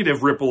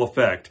negative ripple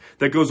effect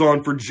that goes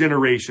on for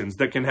generations,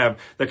 that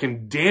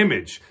can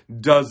damage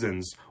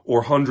dozens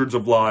or hundreds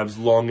of lives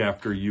long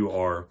after you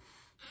are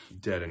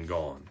dead and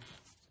gone.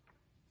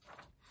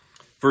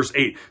 Verse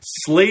 8,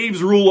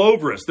 slaves rule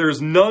over us. There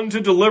is none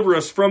to deliver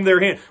us from their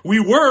hand.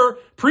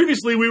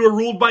 Previously we were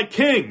ruled by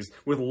kings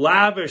with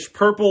lavish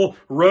purple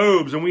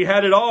robes, and we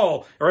had it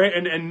all, right?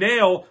 And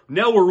now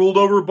we're ruled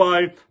over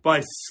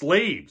by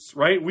slaves,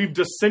 right? We've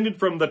descended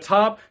from the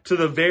top to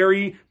the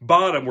very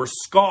bottom. We're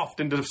scoffed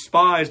and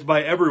despised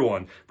by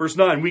everyone. Verse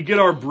 9, we get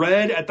our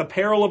bread at the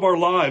peril of our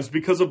lives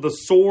because of the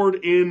sword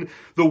in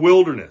the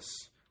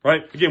wilderness.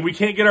 Right? Again, we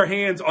can't get our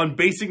hands on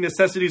basic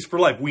necessities for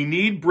life. We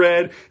need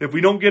bread. If we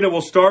don't get it,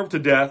 we'll starve to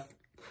death.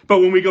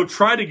 But when we go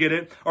try to get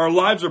it, our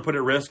lives are put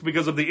at risk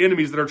because of the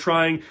enemies that are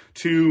trying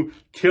to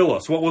kill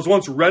us. What was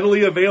once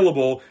readily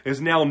available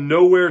is now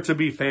nowhere to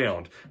be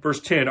found. Verse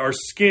 10, our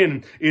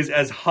skin is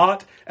as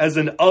hot as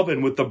an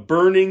oven with the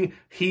burning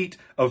heat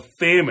of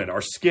famine.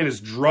 Our skin is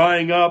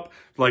drying up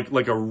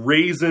like a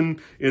raisin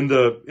in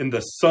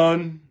the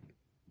sun.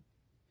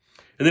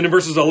 And then in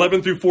verses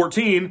 11 through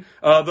 14,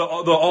 the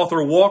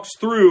author walks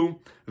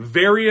through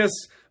various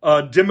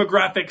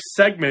demographic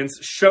segments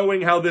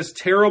showing how this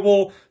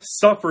terrible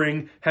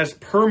suffering has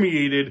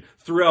permeated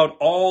throughout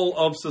all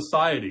of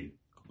society.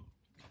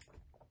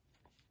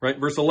 Right?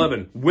 Verse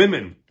 11,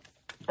 women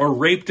are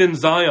raped in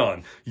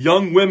Zion,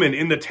 young women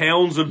in the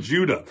towns of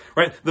Judah,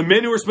 right? The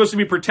men who are supposed to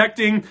be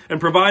protecting and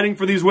providing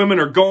for these women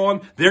are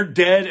gone. They're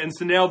dead. And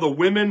so now the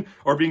women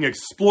are being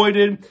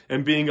exploited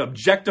and being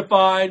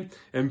objectified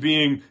and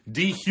being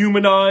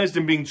dehumanized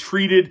and being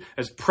treated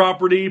as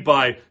property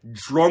by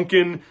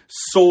drunken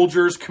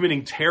soldiers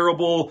committing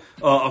terrible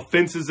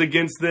offenses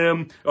against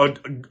them.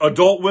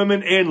 Adult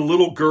women and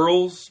little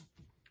girls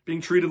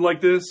being treated like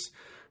this.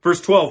 Verse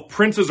 12,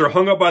 princes are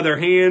hung up by their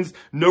hands.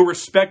 No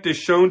respect is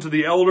shown to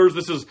the elders.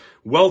 This is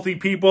wealthy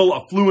people,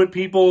 affluent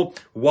people,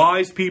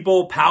 wise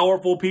people,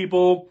 powerful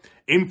people,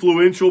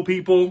 influential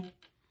people.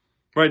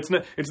 Right?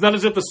 It's not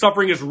as if the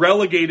suffering is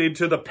relegated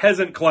to the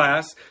peasant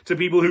class, to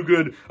people who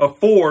could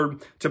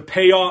afford to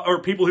pay off,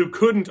 or people who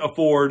couldn't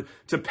afford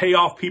to pay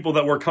off people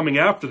that were coming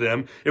after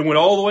them. It went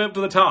all the way up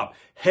to the top.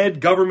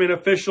 Head government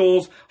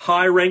officials,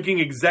 high-ranking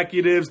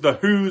executives, the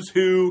who's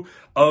who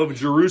of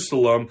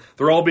Jerusalem.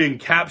 They're all being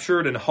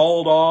captured and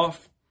hauled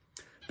off.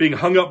 Being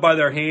hung up by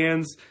their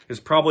hands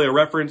is probably a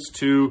reference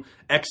to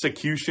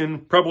execution,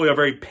 probably a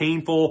very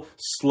painful,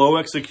 slow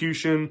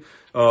execution,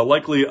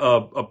 likely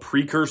a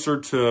precursor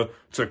to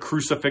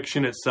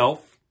crucifixion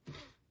itself.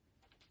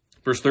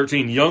 Verse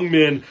 13, young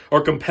men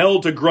are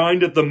compelled to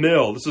grind at the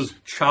mill. This is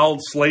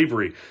child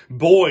slavery.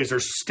 Boys are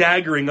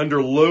staggering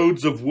under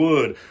loads of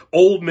wood.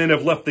 Old men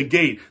have left the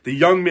gate. The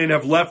young men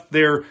have left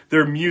their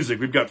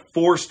music. We've got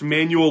forced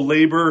manual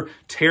labor,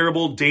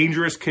 terrible,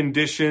 dangerous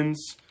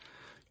conditions.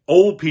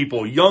 Old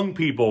people, young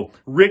people,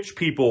 rich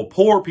people,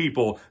 poor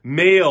people,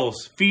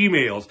 males,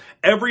 females.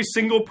 Every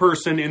single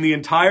person in the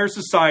entire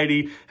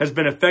society has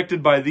been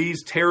affected by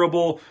these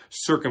terrible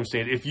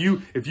circumstances.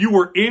 If you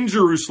were in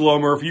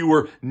Jerusalem, or if you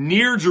were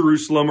near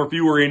Jerusalem, or if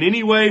you were in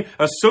any way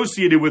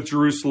associated with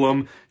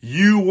Jerusalem,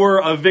 you were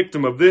a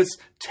victim of this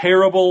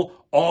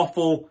terrible,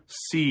 awful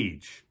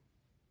siege.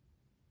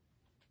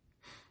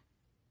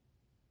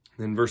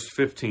 Then verse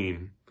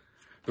 15.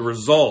 The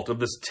result of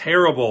this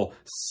terrible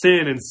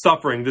sin and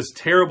suffering, this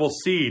terrible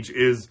siege,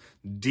 is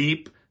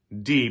deep,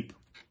 deep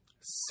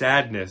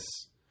sadness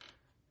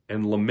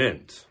and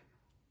lament.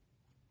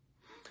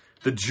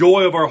 The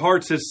joy of our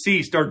hearts has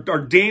ceased.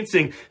 Our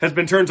dancing has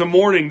been turned to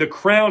mourning. The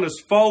crown has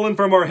fallen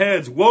from our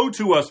heads. Woe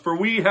to us, for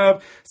we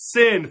have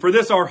sinned. For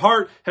this our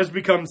heart has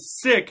become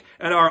sick,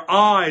 and our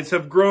eyes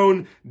have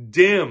grown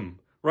dim.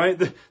 Right?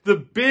 The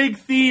big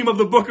theme of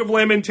the book of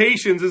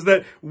Lamentations is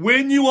that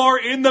when you are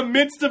in the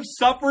midst of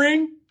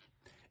suffering,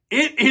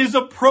 it is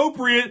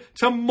appropriate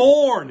to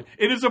mourn.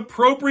 It is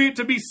appropriate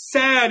to be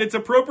sad. It's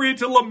appropriate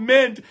to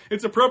lament.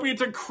 It's appropriate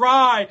to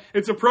cry.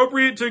 It's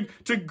appropriate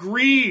to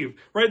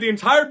grieve. Right? The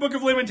entire book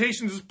of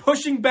Lamentations is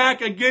pushing back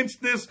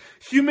against this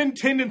human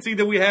tendency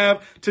that we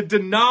have to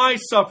deny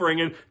suffering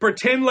and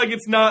pretend like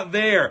it's not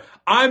there.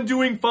 I'm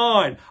doing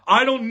fine.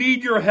 I don't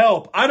need your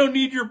help. I don't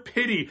need your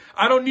pity.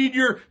 I don't need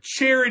your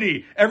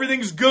charity.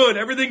 Everything's good.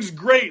 Everything's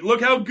great.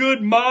 Look how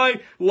good my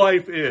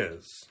life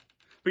is.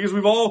 Because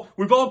we've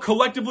all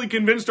collectively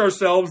convinced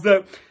ourselves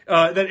that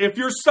if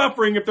you're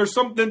suffering, if there's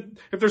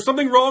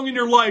something wrong in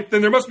your life,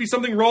 then there must be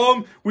something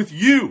wrong with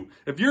you.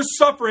 If you're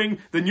suffering,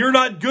 then you're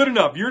not good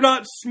enough. You're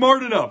not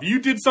smart enough. You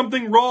did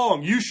something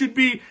wrong. You should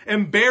be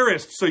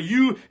embarrassed, so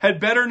you had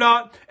better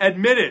not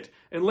admit it.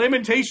 And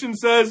Lamentations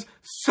says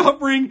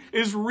suffering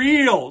is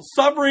real.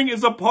 Suffering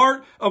is a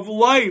part of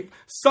life.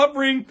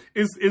 Suffering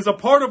is a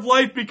part of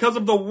life because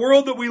of the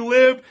world that we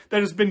live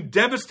that has been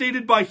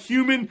devastated by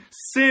human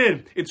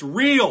sin. It's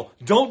real.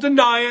 Don't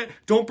deny it.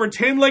 Don't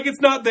pretend like it's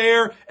not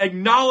there.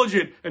 Acknowledge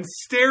it and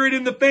stare it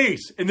in the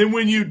face. And then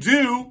when you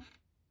do,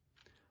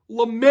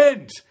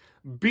 lament.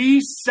 Be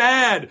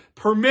sad.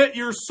 Permit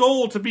your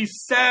soul to be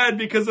sad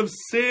because of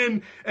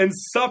sin and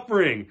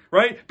suffering,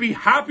 right? Be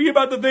happy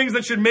about the things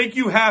that should make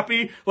you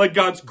happy, like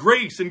God's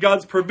grace and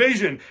God's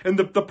provision and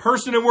the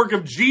person and work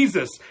of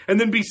Jesus. And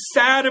then be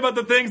sad about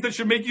the things that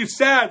should make you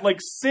sad, like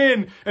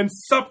sin and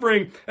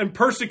suffering and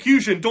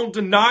persecution. Don't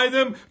deny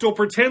them. Don't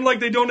pretend like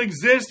they don't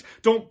exist.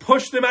 Don't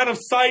push them out of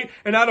sight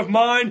and out of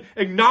mind.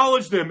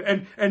 Acknowledge them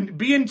and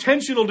be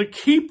intentional to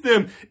keep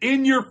them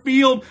in your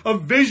field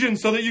of vision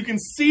so that you can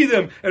see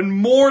them and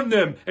mourn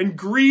them and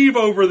grieve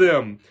over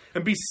them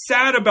and be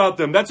sad about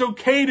them. That's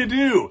okay to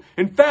do.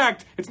 In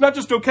fact, it's not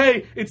just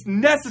okay, it's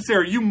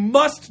necessary. You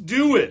must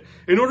do it.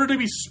 In order to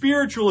be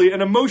spiritually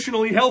and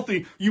emotionally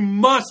healthy, you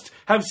must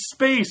have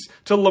space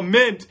to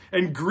lament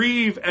and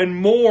grieve and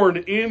mourn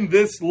in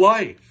this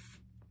life.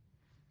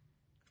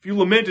 If you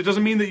lament, it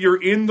doesn't mean that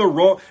you're in the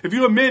wrong. If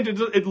you lament, it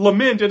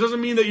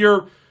doesn't mean that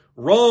you're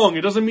wrong.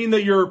 It doesn't mean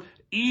that you're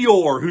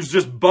Eeyore who's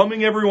just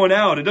bumming everyone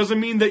out. It doesn't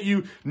mean that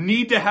you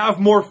need to have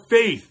more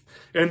faith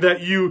and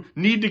that you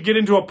need to get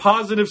into a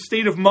positive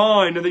state of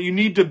mind and that you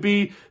need to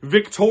be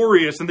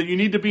victorious and that you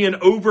need to be an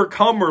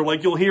overcomer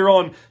like you'll hear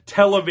on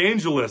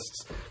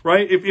televangelists,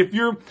 right? If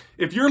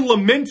you're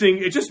lamenting,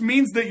 it just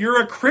means that you're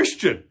a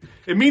Christian.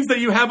 It means that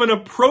you have an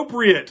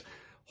appropriate,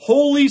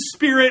 Holy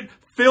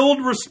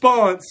Spirit-filled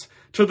response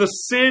to the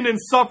sin and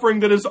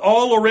suffering that is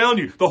all around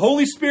you. The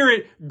Holy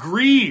Spirit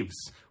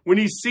grieves when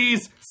he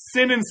sees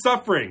sin and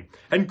suffering.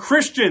 And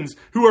Christians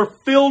who are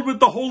filled with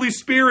the Holy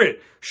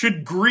Spirit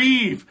should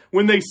grieve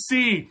when they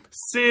see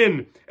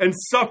sin and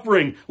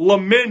suffering.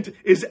 Lament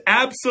is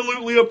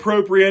absolutely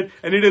appropriate,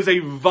 and it is a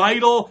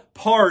vital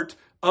part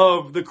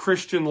of the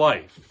Christian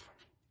life.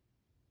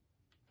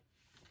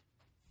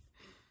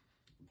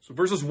 So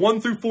verses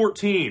 1 through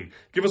 14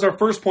 give us our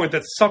first point,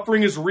 that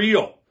suffering is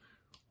real.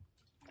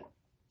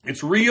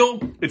 It's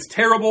real, it's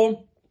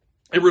terrible.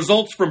 It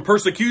results from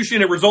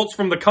persecution. It results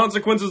from the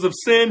consequences of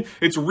sin.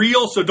 It's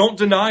real, so don't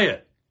deny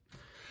it.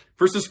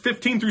 Verses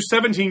 15 through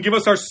 17 give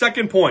us our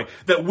second point,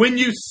 that when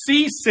you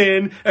see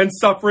sin and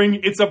suffering,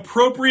 it's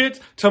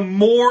appropriate to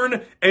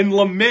mourn and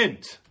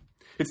lament.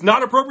 It's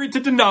not appropriate to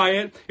deny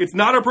it. It's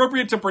not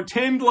appropriate to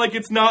pretend like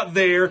it's not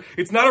there.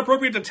 It's not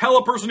appropriate to tell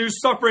a person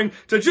who's suffering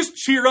to just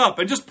cheer up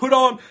and just put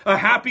on a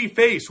happy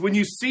face. When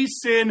you see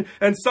sin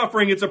and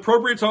suffering, it's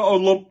appropriate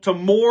to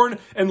mourn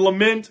and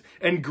lament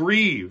and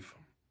grieve.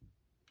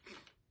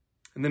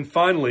 And then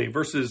finally,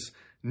 verses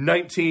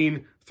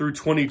 19 through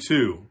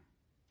 22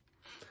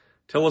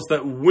 tell us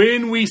that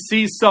when we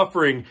see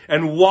suffering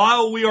and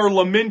while we are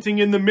lamenting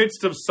in the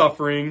midst of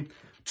suffering,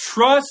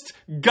 trust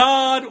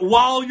God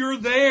while you're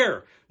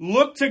there.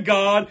 Look to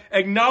God,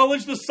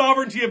 acknowledge the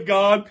sovereignty of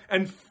God,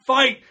 and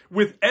fight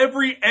with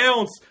every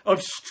ounce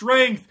of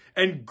strength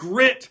and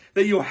grit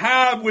that you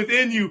have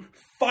within you.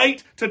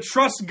 Fight to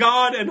trust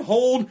God and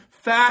hold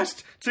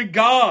fast to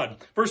God.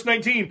 Verse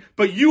 19,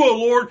 but you, O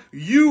Lord,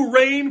 you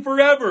reign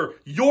forever.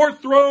 Your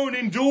throne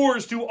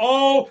endures to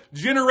all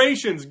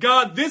generations.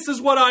 God, this is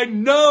what I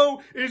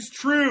know is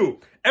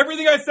true.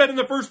 Everything I said in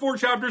the first 4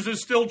 chapters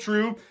is still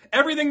true.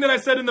 Everything that I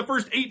said in the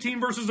first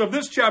 18 verses of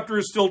this chapter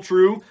is still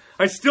true.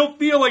 I still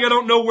feel like I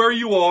don't know where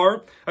you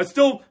are. I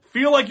still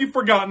feel like you've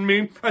forgotten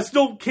me. I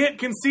still can't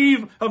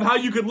conceive of how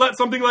you could let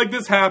something like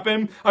this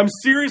happen. I'm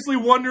seriously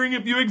wondering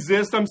if you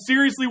exist. I'm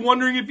seriously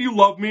wondering if you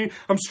love me.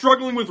 I'm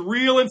struggling with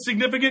real and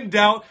significant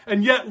doubt.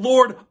 And yet,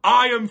 Lord,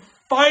 I am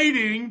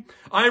fighting.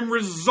 I'm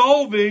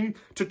resolving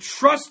to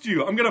trust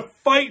you. I'm going to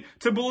fight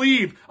to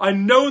believe. I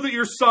know that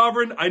you're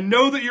sovereign. I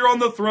know that you're on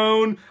the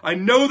throne. I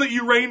know that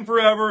you reign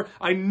forever.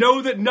 I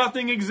know that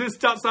nothing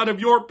exists outside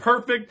of your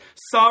perfect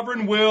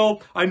sovereign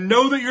will. I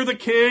know that you're the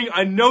king.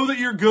 I know that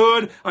you're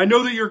good. I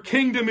know that your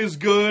kingdom is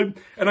good.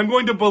 And I'm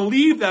going to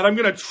believe that. I'm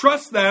going to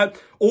trust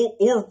that.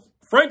 Or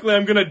frankly,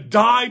 I'm going to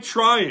die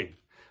trying.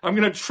 I'm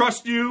going to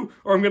trust you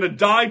or I'm going to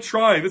die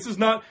trying. This is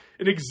not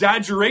an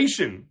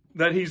exaggeration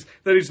that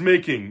he's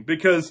making,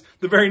 because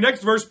the very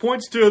next verse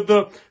points to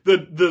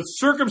the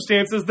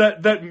circumstances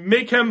that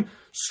make him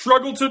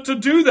struggle to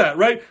do that,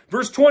 right?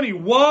 Verse 20,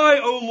 why,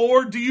 O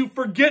Lord, do you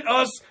forget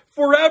us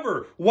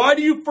forever? Why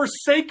do you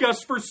forsake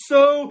us for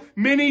so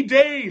many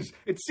days?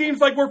 It seems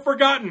like we're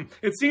forgotten.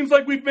 It seems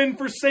like we've been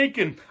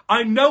forsaken.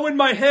 I know in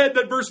my head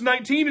that verse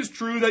 19 is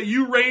true, that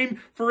you reign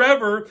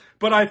forever,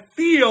 but I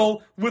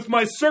feel with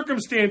my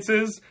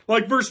circumstances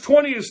like verse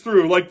 20 is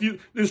true, like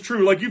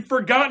you've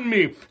forgotten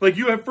me, like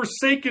you have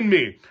forsaken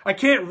me. I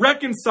can't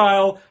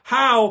reconcile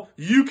how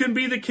you can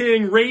be the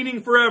king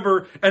reigning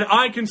forever and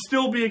I can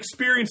still be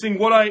experiencing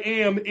what I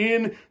am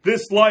in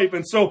this life.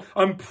 And so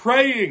I'm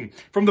praying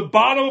from the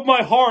bottom of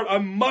my heart,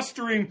 I'm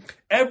mustering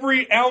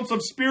every ounce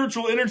of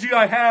spiritual energy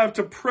I have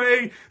to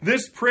pray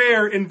this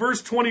prayer in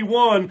verse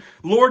 21.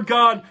 Lord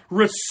God,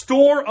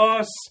 restore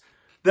us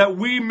that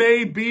we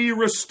may be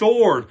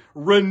restored.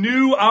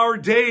 Renew our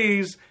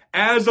days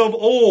as of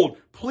old.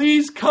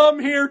 Please come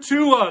here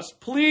to us.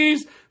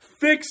 Please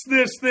fix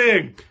this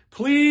thing.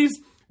 Please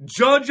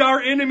judge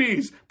our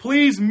enemies.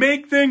 Please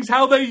make things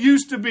how they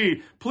used to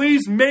be.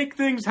 Please make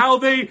things how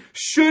they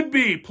should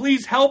be.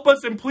 Please help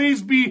us and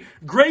please be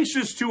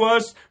gracious to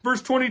us.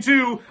 Verse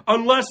 22,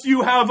 unless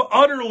you have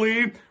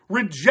utterly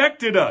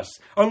rejected us,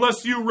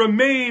 unless you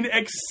remain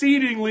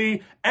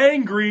exceedingly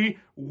angry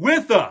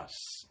with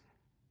us.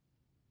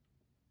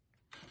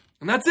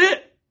 And that's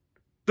it.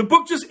 The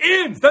book just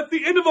ends. That's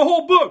the end of the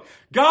whole book.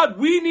 God,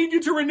 we need you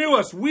to renew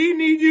us. We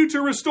need you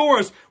to restore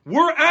us.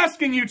 We're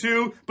asking you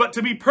to, but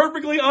to be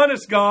perfectly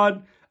honest,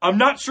 God, I'm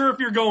not sure if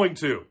you're going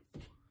to.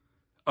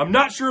 I'm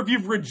not sure if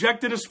you've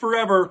rejected us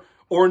forever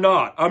or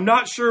not. I'm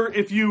not sure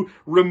if you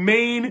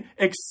remain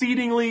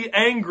exceedingly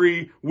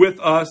angry with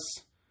us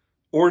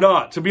or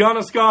not. To be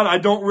honest, God, I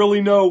don't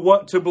really know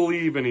what to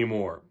believe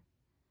anymore.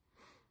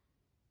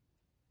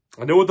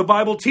 I know what the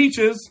Bible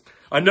teaches.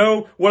 I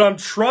know what I'm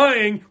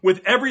trying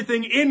with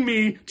everything in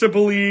me to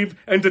believe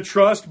and to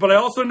trust, but I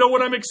also know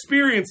what I'm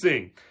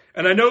experiencing.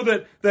 And I know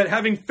that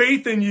having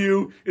faith in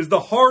you is the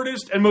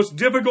hardest and most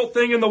difficult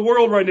thing in the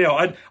world right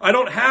now. I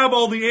don't have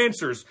all the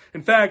answers.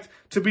 In fact,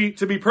 to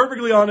be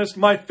perfectly honest,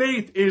 my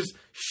faith is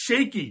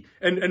shaky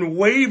and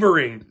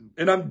wavering,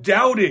 and I'm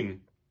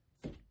doubting.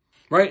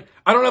 Right?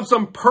 I don't have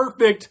some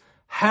perfect,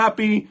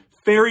 happy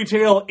fairy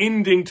tale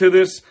ending to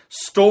this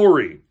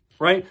story.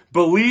 Right?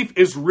 Belief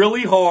is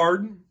really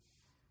hard.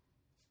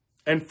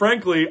 And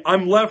frankly,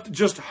 I'm left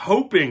just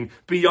hoping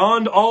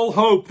beyond all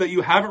hope that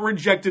you haven't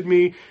rejected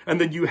me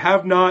and that you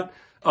have not,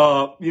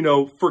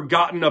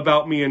 forgotten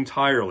about me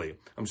entirely.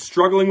 I'm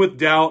struggling with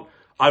doubt.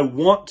 I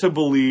want to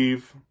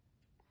believe,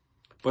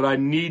 but I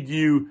need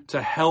you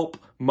to help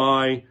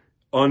my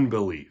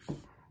unbelief.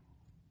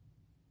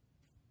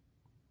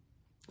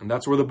 And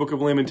that's where the book of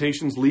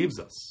Lamentations leaves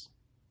us.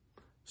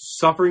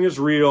 Suffering is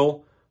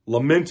real.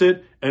 Lament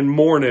it and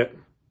mourn it.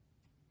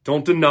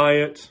 Don't deny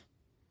it.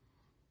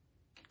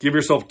 Give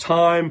yourself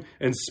time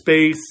and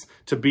space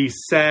to be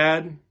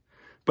sad.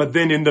 But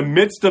then in the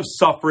midst of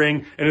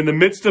suffering and in the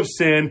midst of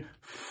sin,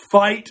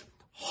 fight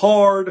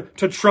hard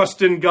to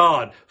trust in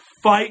God.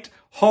 Fight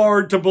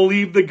hard to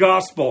believe the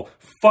gospel.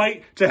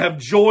 Fight to have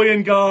joy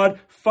in God.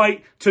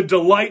 Fight to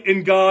delight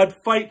in God.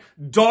 Fight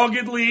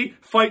doggedly.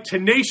 Fight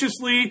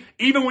tenaciously.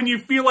 Even when you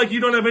feel like you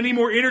don't have any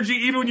more energy.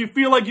 Even when you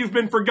feel like you've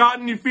been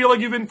forgotten. You feel like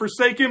you've been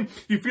forsaken.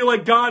 You feel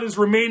like God is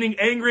remaining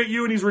angry at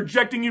you and He's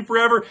rejecting you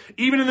forever.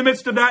 Even in the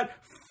midst of that,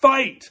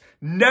 fight.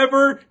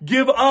 Never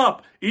give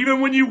up.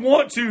 Even when you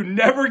want to,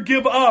 never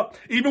give up.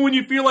 Even when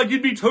you feel like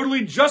you'd be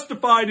totally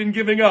justified in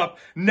giving up,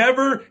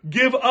 never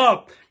give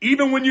up.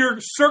 Even when your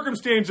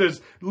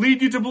circumstances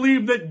lead you to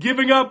believe that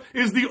giving up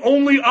is the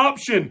only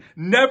option,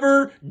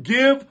 never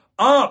give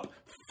up.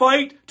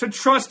 Fight to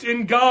trust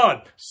in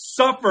God.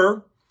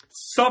 Suffer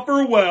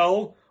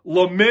well,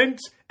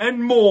 lament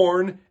and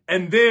mourn,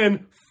 and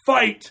then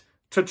fight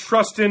to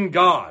trust in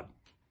God.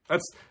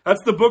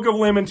 That's the book of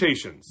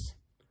Lamentations.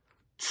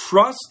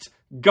 Trust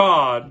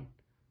God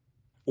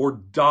or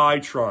die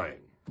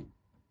trying.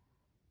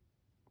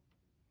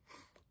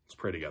 Let's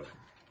pray together.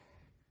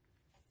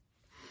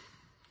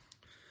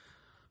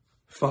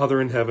 Father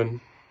in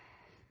heaven,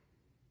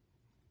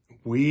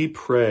 we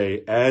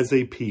pray as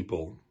a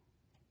people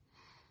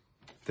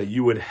that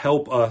you would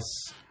help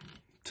us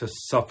to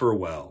suffer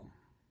well.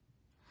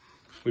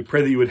 We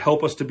pray that you would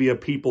help us to be a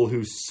people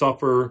who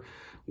suffer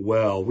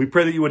well. We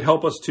pray that you would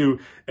help us to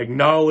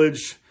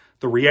acknowledge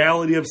the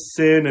reality of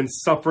sin and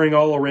suffering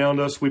all around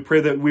us. We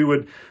pray that we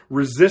would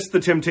resist the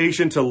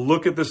temptation to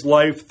look at this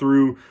life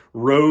through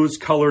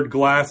rose-colored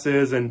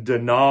glasses and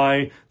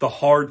deny the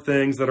hard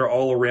things that are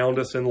all around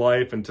us in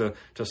life and to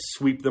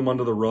sweep them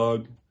under the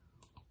rug.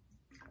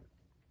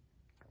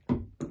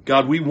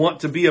 God, we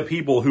want to be a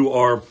people who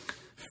are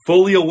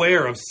fully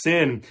aware of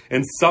sin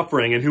and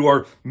suffering and who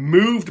are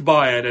moved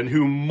by it and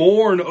who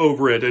mourn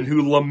over it and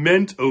who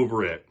lament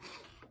over it.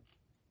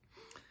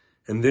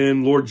 And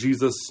then, Lord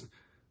Jesus,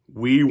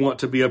 we want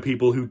to be a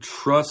people who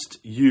trust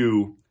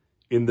you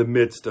in the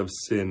midst of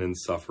sin and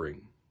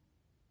suffering.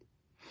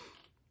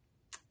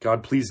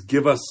 God, please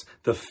give us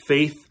the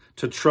faith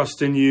to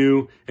trust in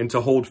you and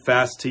to hold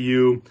fast to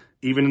you,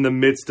 even in the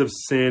midst of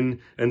sin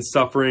and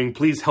suffering.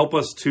 Please help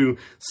us to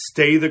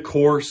stay the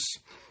course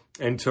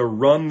and to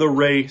run the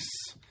race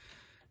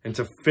and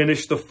to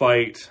finish the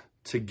fight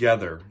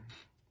together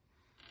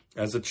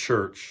as a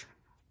church,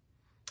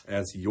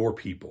 as your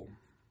people.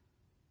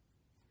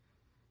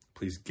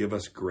 Please give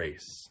us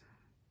grace.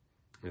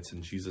 It's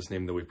in Jesus'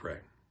 name that we pray.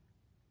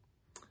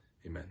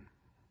 Amen.